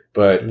you either,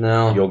 but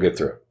No. you'll get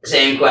through it.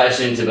 Same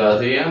question to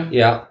both of you.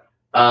 Yeah.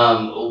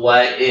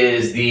 What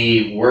is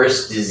the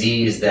worst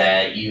disease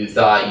that you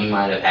thought you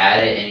might have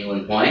had at any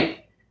one point?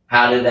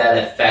 How did that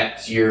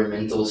affect your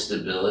mental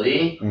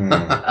stability? And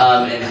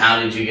how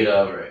did you get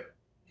over it?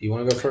 You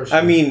want to go first?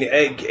 I mean,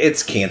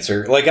 it's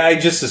cancer. Like, I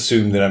just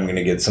assumed that I'm going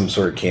to get some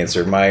sort of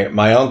cancer.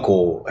 My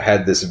uncle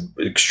had this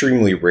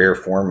extremely rare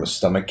form of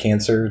stomach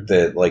cancer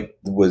that, like,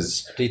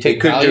 was... do you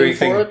take couldn't do Valium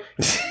anything. for it?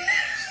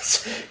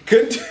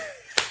 Couldn't...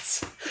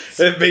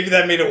 Maybe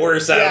that made it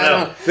worse. I don't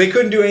know. They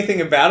couldn't do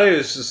anything about it. It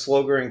was just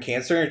slow-growing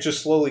cancer, and it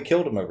just slowly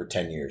killed him over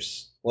 10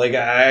 years. Like,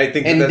 I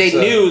think And they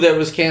knew there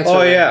was cancer.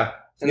 Oh, yeah.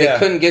 And they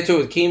couldn't get to it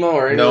with chemo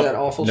or any of that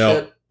awful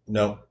shit?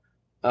 No.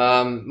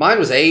 Mine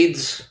was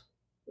AIDS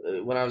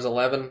when I was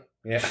 11.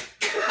 Yeah.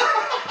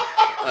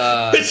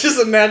 It's just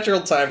a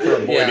natural time for a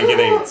boy to get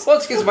AIDS. Well,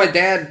 it's because my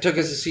dad took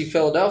us to see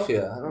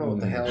Philadelphia. I don't know what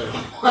the hell.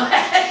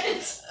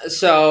 What?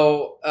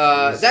 So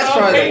that's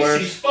probably the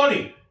worst. He's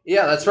funny.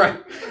 Yeah, that's right.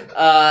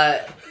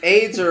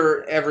 AIDS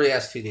or every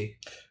STD.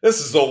 This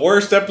is the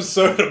worst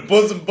episode of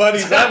Bosom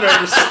Buddies I've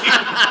ever sing.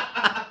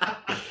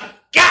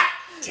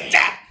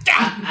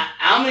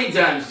 How many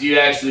times do you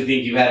actually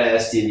think you've had an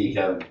STD,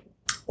 Kevin?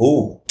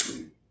 Ooh.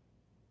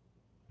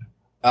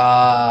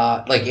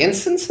 Like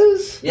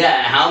instances?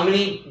 Yeah, how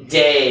many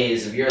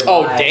days of your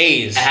life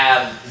days.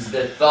 have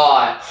the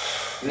thought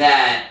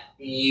that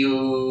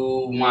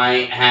you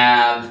might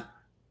have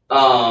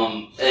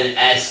an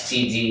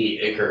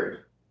STD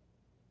occurred?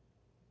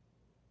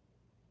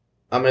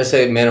 I'm going to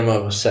say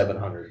minimum of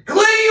 700.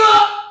 Clean you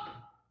up!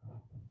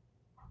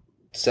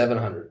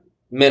 700.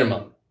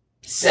 Minimum.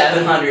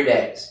 700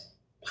 days.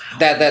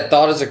 That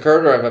thought has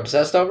occurred or I've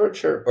obsessed over it?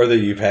 Sure. Or that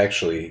you've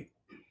actually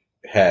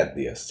had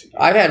the STD.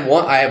 I have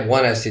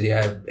one STD.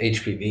 I have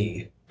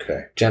HPV.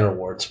 Okay. Genital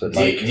warts. But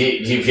Do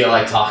you feel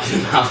like talking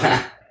about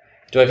that?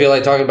 do I feel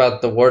like talking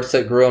about the warts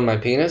that grew on my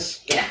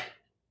penis? Yeah.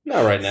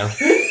 Not right now.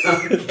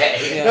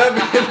 Okay. Yeah.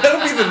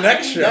 That'll be the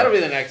next show. That'll be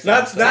the next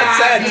That's episode. not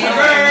sad.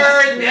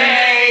 Happy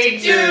birthday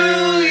to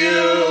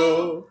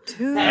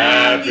you.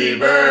 Happy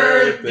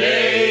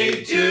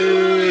birthday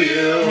to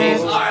you.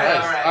 Jesus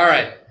Christ.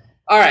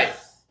 All right.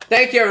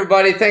 Thank you,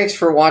 everybody. Thanks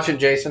for watching,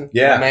 Jason.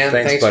 Yeah, man.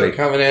 thanks, for buddy.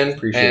 coming in.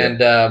 Appreciate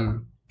it.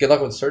 And good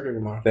luck with surgery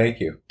tomorrow. Thank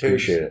you.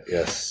 Appreciate it.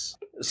 Yes.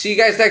 See you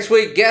guys next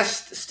week.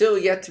 Guest still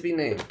yet to be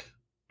named,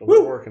 but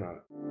we're working on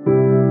it.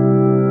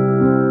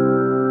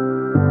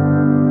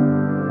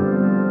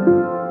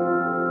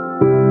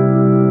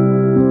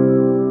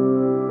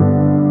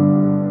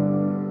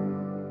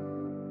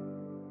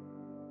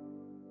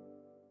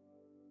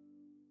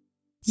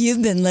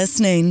 You've been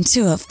listening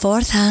to a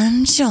Fourth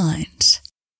Hand Joint.